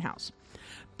a Korean house.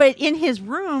 But in his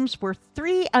rooms were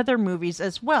 3 other movies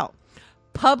as well.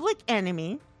 Public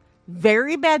Enemy,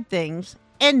 Very Bad Things,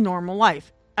 and Normal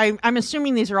Life. I'm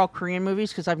assuming these are all Korean movies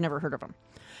because I've never heard of them.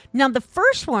 Now, the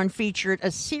first one featured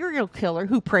a serial killer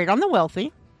who preyed on the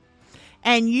wealthy.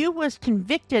 And Yu was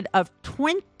convicted of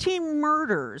 20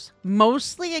 murders,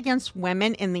 mostly against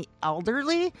women and the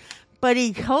elderly. But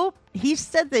he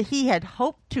said that he had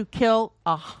hoped to kill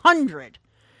 100.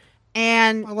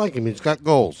 And I like him. He's got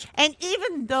goals. And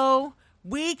even though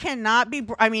we cannot be,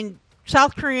 I mean,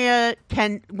 South Korea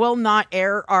will not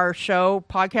air our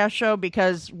podcast show,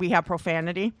 because we have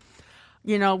profanity,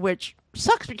 which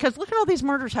sucks, because look at all these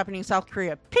murders happening in South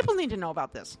Korea. People need to know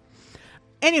about this.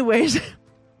 Anyways,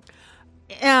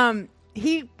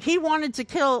 he wanted to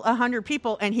kill 100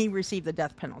 people, and he received the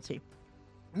death penalty.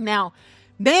 Now,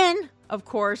 then, of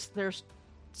course, there's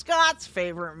Scott's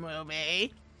favorite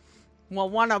movie. Well,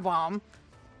 one of them,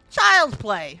 Child's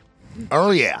Play.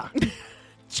 Oh, yeah.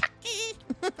 Chucky.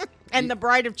 And The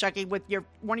Bride of Chucky with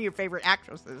one of your favorite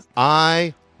actresses.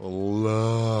 I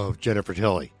love Jennifer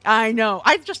Tilly. I know.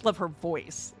 I just love her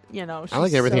voice. I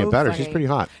like everything about her. Funny. She's pretty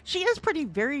hot. She is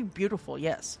very beautiful,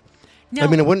 yes. Now, I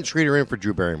mean, I wouldn't trade her in for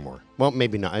Drew Barrymore. Well,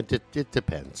 maybe not. It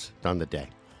depends on the day.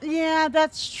 Yeah,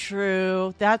 that's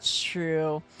true. That's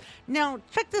true. Now,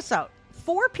 check this out.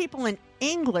 4 people in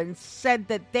England said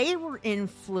that they were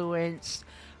influenced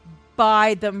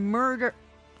by the murder.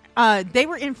 They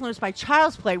were influenced by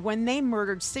Child's Play when they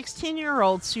murdered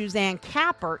 16-year-old Suzanne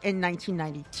Capper in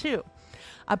 1992.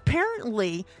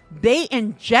 Apparently, they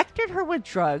injected her with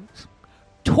drugs,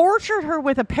 tortured her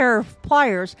with a pair of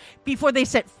pliers before they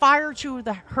set fire to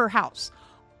her house.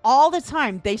 All the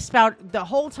time, the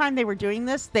whole time they were doing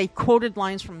this, they quoted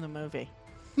lines from the movie.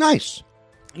 Nice.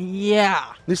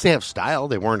 Yeah. At least they have style.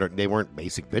 They weren't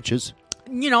basic bitches.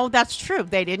 That's true.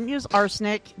 They didn't use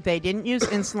arsenic. They didn't use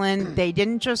insulin. They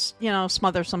didn't just,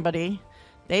 smother somebody.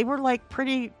 They were like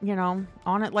pretty,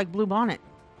 on it like Blue Bonnet.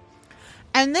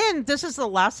 And then this is the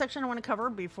last section I want to cover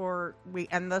before we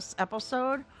end this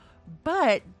episode.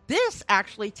 But this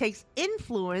actually takes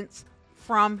influence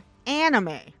from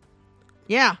anime.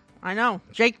 Yeah, I know.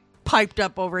 Jake piped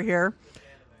up over here.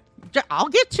 I'll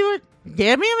get to it.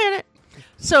 Give me a minute.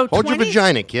 So Hold your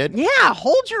vagina, kid. Yeah,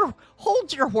 hold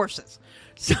your horses.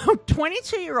 So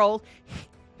 22-year-old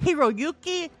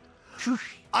Hiroyuki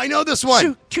I know this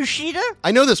one. Tushida.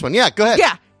 I know this one. Yeah, go ahead.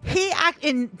 Yeah,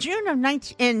 in June of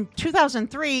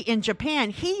 2003 in Japan,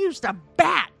 he used a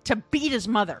bat to beat his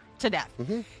mother to death.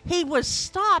 Mm-hmm. He was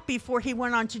stopped before he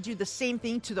went on to do the same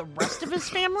thing to the rest of his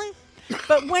family.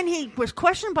 But when he was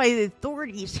questioned by the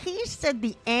authorities, he said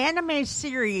the anime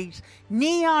series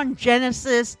Neon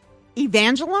Genesis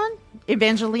Evangelion.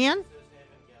 Evangelion.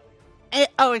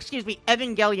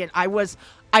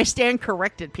 I stand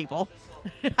corrected, people.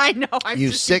 I know.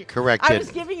 Corrected. I was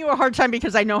giving you a hard time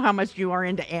because I know how much you are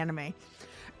into anime.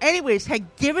 Anyways,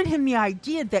 had given him the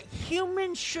idea that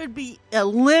humans should be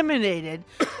eliminated,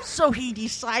 so he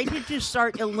decided to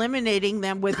start eliminating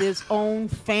them with his own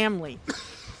family.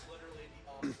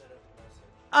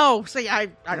 Oh, see, I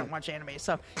don't watch anime.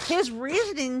 So his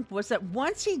reasoning was that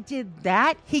once he did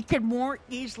that, he could more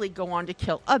easily go on to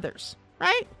kill others,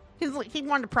 right? He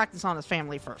wanted to practice on his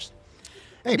family first.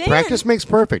 Hey, practice makes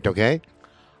perfect, okay?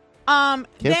 Can't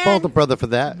fault the brother for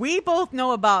that. We both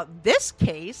know about this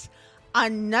case.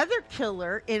 Another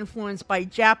killer influenced by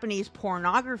Japanese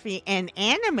pornography and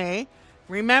anime.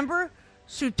 Remember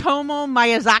Tsutomu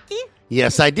Miyazaki?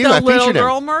 Yes, I do. The I featured little him.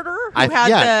 girl murderer who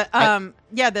had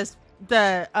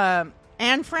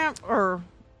Anne Frank, or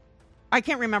I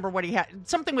can't remember what he had.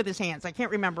 Something with his hands. I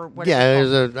can't remember what. Yeah, it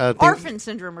was a thing. Orphan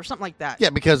syndrome or something like that. Yeah,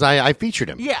 because I featured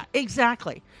him. Yeah,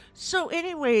 exactly. So,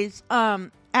 anyways,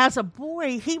 as a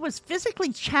boy, he was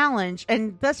physically challenged,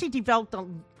 and thus he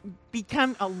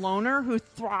become a loner who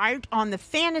thrived on the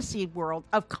fantasy world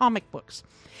of comic books.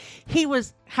 He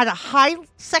had a high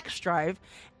sex drive,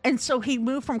 and so he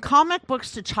moved from comic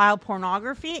books to child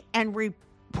pornography, and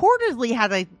reportedly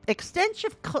had an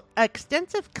extensive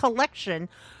collection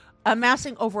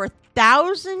amassing over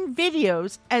 1,000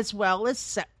 videos, as well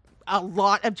as a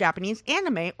lot of Japanese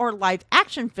anime or live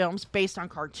action films based on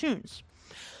cartoons.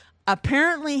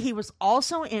 Apparently, he was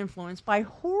also influenced by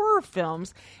horror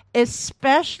films,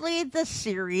 especially the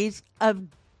series of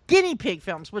guinea pig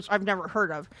films, which I've never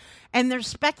heard of. And there's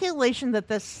speculation that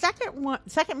the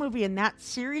second movie in that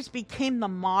series became the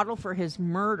model for his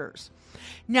murders.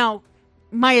 Now,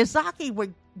 Miyazaki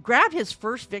would grab his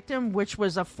first victim, which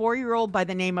was a 4-year-old by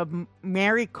the name of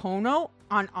Mary Kono,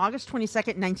 on August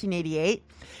 22nd, 1988.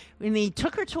 And he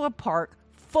took her to a park,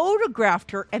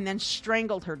 photographed her, and then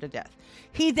strangled her to death.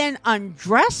 He then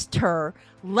undressed her,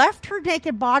 left her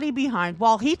naked body behind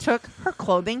while he took her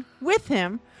clothing with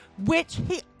him, which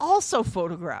he also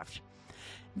photographed.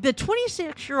 The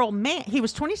 26-year-old man, he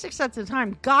was 26 at the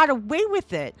time, got away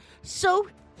with it. So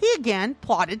he again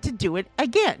plotted to do it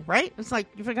again, right? It's like,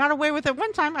 if I got away with it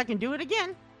one time, I can do it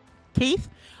again. Keith?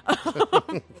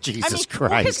 Jesus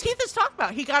Christ. Well, because Keith has talked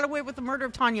about, he got away with the murder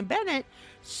of Tanya Bennett,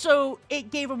 so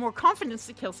it gave him more confidence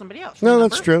to kill somebody else. No, remember?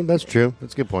 that's true. That's true.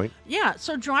 That's a good point. Yeah,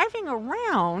 so driving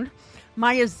around,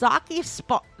 Miyazaki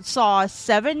saw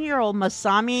 7-year-old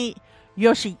Masami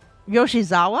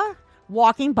Yoshizawa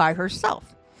walking by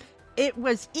herself. It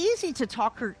was easy to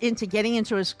talk her into getting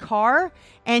into his car,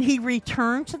 and he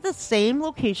returned to the same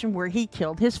location where he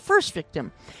killed his first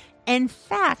victim. In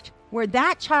fact, where the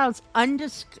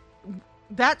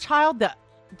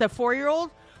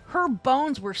 4-year-old, her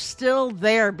bones were still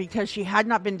there because she had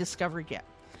not been discovered yet.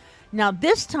 Now,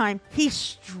 this time, he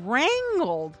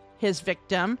strangled his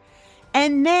victim,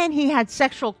 and then he had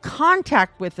sexual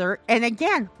contact with her, and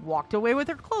again, walked away with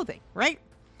her clothing, right?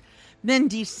 Then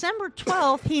December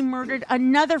 12th, he murdered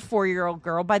another 4-year-old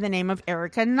girl by the name of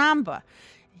Erika Namba.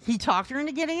 He talked her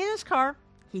into getting in his car.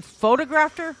 He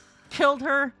photographed her, killed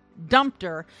her, dumped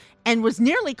her, and was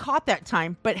nearly caught that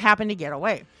time, but happened to get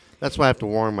away. That's why I have to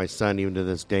warn my son, even to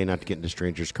this day, not to get into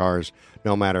strangers' cars,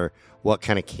 no matter what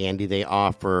kind of candy they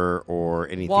offer or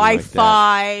anything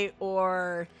Wi-Fi like that.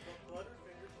 or...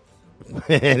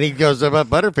 And he goes about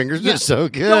Butterfingers. They're so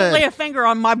good. Don't lay a finger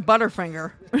on my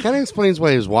Butterfinger. Kind of explains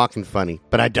why he was walking funny,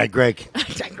 but I digress.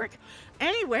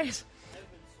 Anyways.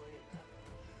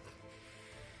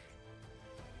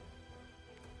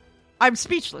 I'm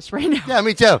speechless right now. Yeah,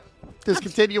 me too. Just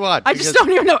continue on. I just don't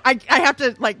even know. I have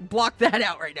to, block that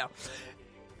out right now.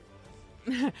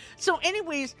 So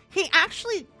anyways, he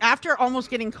actually, after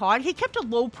almost getting caught, he kept a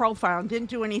low profile and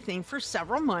didn't do anything for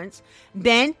several months.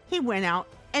 Then he went out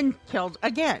and killed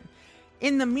again.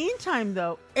 In the meantime,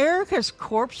 though, Erika's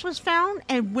corpse was found,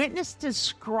 and witnesses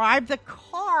described the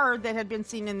car that had been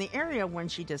seen in the area when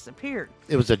she disappeared.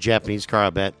 It was a Japanese car, I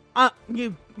bet.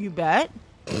 You bet?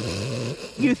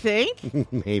 You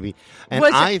think? Maybe. And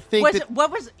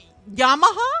what was it?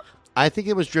 Yamaha? I think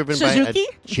it was driven Suzuki?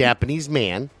 by a Japanese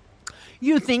man.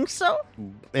 You think so?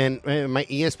 And my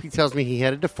ESP tells me he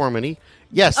had a deformity.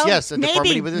 Yes, a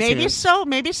deformity with his maybe hand.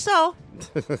 so.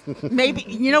 Maybe,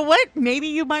 you know what? Maybe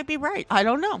you might be right. I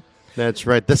don't know. That's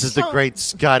right. This is the great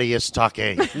Scotty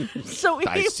Estake. So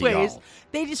anyways,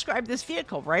 they described this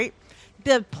vehicle, right?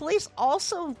 The police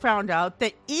also found out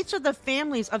that each of the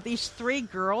families of these 3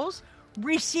 girls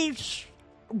received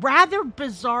rather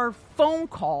bizarre phone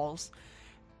calls.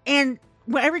 And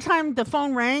every time the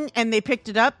phone rang and they picked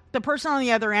it up, the person on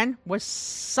the other end was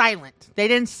silent. They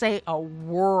didn't say a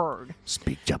word.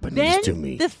 Speak Japanese Then to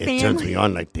me. the It turns me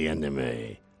on like the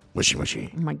anime. Mushi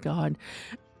mushi. Oh my God.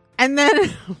 And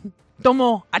then,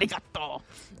 domo arigato.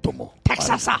 Tomo.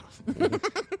 Texasa.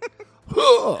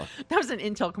 That was an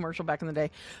Intel commercial back in the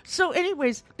day. So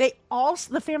anyways,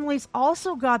 the families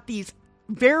also got these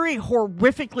very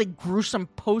horrifically gruesome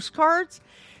postcards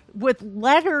with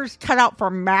letters cut out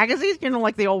from magazines,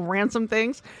 like the old ransom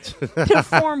things, to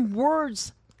form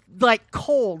words like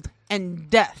cold and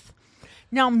death.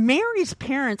 Now, Mary's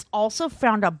parents also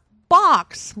found a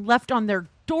box left on their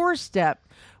doorstep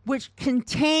which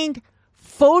contained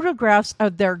photographs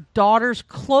of their daughter's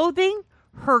clothing,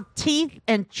 her teeth,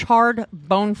 and charred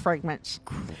bone fragments.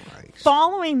 Christ.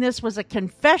 Following this was a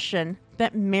confession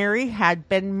that Mary had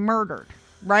been murdered,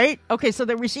 right? Okay, so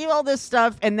they received all this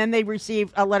stuff, and then they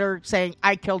received a letter saying,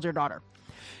 I killed your daughter.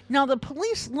 Now, the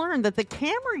police learned that the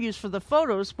camera used for the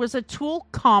photos was a tool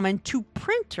common to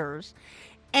printers,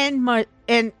 and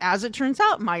as it turns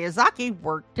out, Miyazaki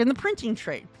worked in the printing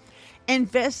trade.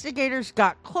 Investigators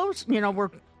got close,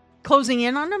 were closing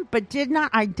in on him, but did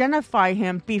not identify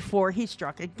him before he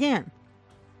struck again.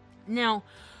 Now,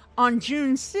 on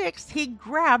June 6th, he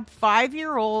grabbed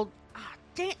 5-year-old...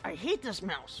 I hate this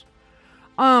mouse.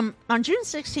 On June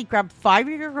 6th, he grabbed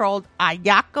 5-year-old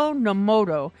Ayako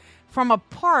Nomoto from a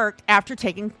park after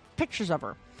taking pictures of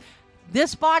her.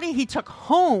 This body he took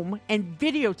home and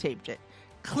videotaped it.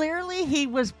 Clearly, he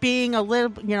was being a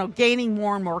little, gaining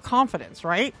more and more confidence,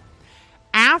 right?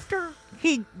 After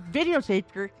he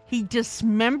videotaped her, he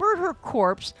dismembered her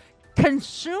corpse,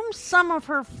 consumed some of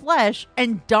her flesh,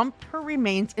 and dumped her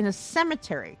remains in a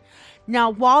cemetery. Now,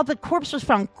 while the corpse was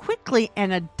found quickly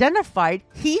and identified,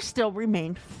 he still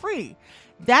remained free.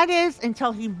 That is,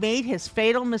 until he made his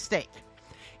fatal mistake.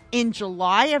 In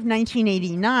July of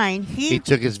 1989, he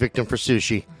took his victim for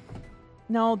sushi.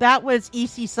 No, that was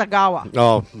Issei Sagawa.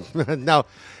 Oh, no.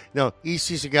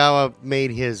 Issei Sagawa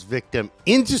made his victim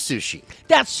into sushi.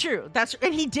 That's true.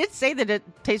 And he did say that it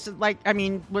tasted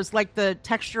was like the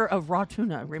texture of raw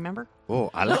tuna, remember? Oh,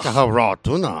 I like how raw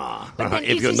tuna.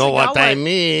 If you Issei know what I Sagawa-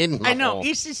 mean. I know.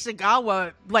 Issei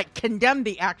Sagawa, condemned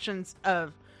the actions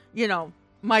of,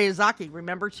 Miyazaki,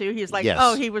 remember, too? He's like, Yes.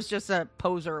 oh, he was just a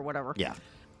poser or whatever. Yeah.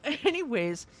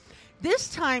 Anyways, this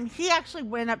time he actually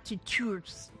went up to two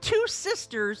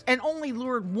sisters and only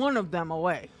lured one of them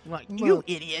away. Like, you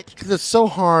idiot. Because it's so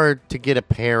hard to get a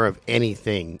pair of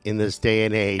anything in this day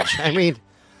and age. I mean,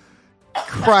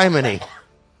 criminy.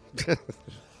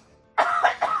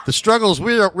 The struggle's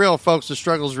real, folks. The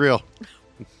struggle's real.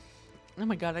 Oh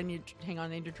my God, I need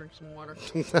to drink some water.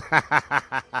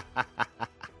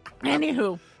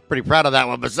 Anywho. Pretty proud of that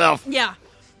one myself. Yeah.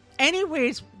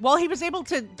 Anyways, while he was able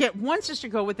to get one sister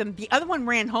to go with him, the other one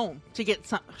ran home to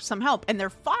get some help. And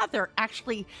their father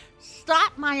actually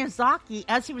stopped Miyazaki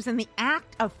as he was in the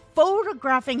act of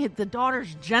photographing the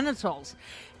daughter's genitals.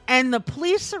 And the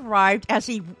police arrived as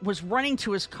he was running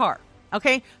to his car.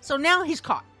 Okay? So now he's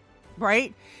caught,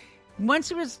 right? Once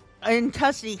he was in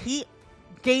custody, he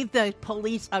gave the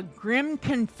police a grim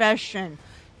confession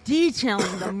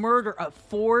detailing the murder of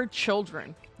 4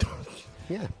 children.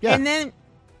 Yeah. And then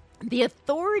the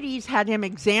authorities had him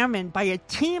examined by a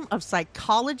team of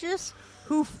psychologists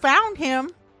who found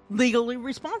him legally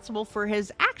responsible for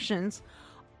his actions,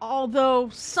 although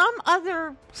some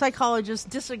other psychologists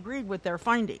disagreed with their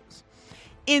findings.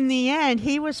 In the end,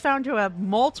 he was found to have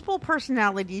multiple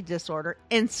personality disorder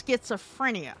and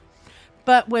schizophrenia,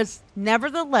 but was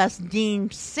nevertheless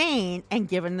deemed sane and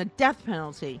given the death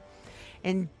penalty.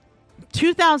 In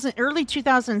early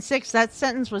 2006, that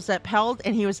sentence was upheld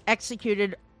and he was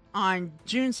executed on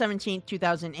June 17,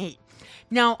 2008.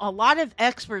 Now, a lot of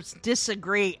experts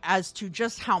disagree as to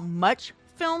just how much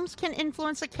films can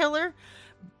influence a killer,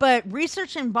 but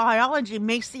research in biology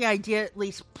makes the idea at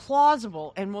least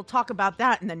plausible, and we'll talk about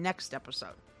that in the next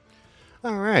episode.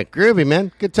 All right. Groovy,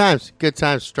 man. Good times. Good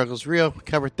times. Struggle's real. We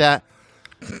covered that.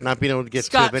 Not being able to get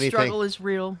Scott's to anything. struggle is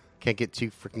real. Can't get 2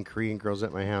 freaking Korean girls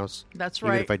at my house. That's Even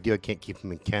right. if I do, I can't keep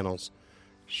them in kennels.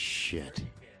 Shit.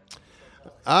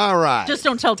 All right. Just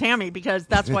don't tell Tammy, because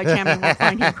that's why Tammy won't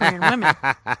find him Korean women.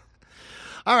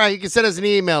 All All right, you can send us an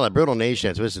email at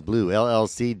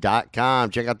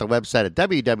brutalnation@twistedbluellc.com. Check out the website at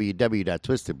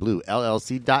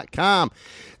www.twistedbluellc.com.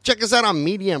 Check us out on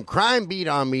Medium, Crime Beat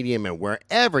on Medium, and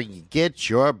wherever you get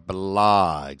your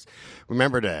blogs.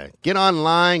 Remember to get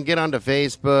online, get onto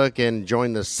Facebook, and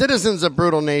join the citizens of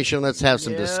Brutal Nation. Let's have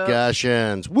some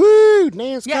discussions. Woo!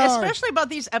 NASCAR. Yeah, especially about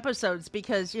these episodes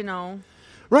because,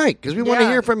 Right, because we want to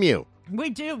hear from you. We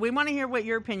do. We want to hear what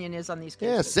your opinion is on these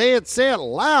cases. Yeah, say it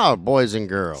loud, boys and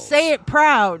girls. Say it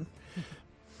proud.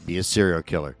 Be a serial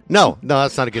killer. No,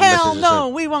 that's not a good message. Hell no,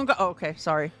 we won't go. Oh, okay,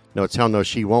 sorry. No, it's hell no,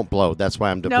 she won't blow. That's why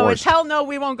I'm divorced. No, it's hell no,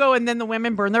 we won't go, and then the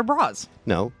women burn their bras.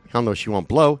 No, hell no, she won't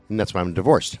blow, and that's why I'm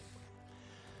divorced.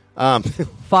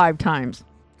 5 times.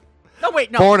 No,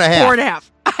 wait, no. 4.5. 4.5.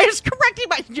 I was correcting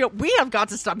my joke. We have got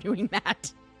to stop doing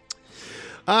that.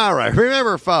 All right.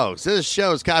 Remember, folks, this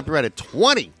show is copyrighted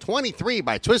 2023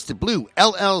 by Twisted Blue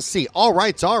LLC. All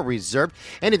rights are reserved.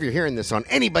 And if you're hearing this on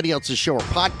anybody else's show or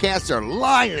podcast, they're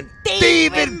lying,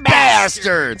 thieving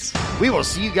bastards. We will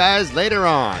see you guys later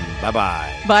on.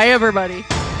 Bye-bye. Bye, everybody.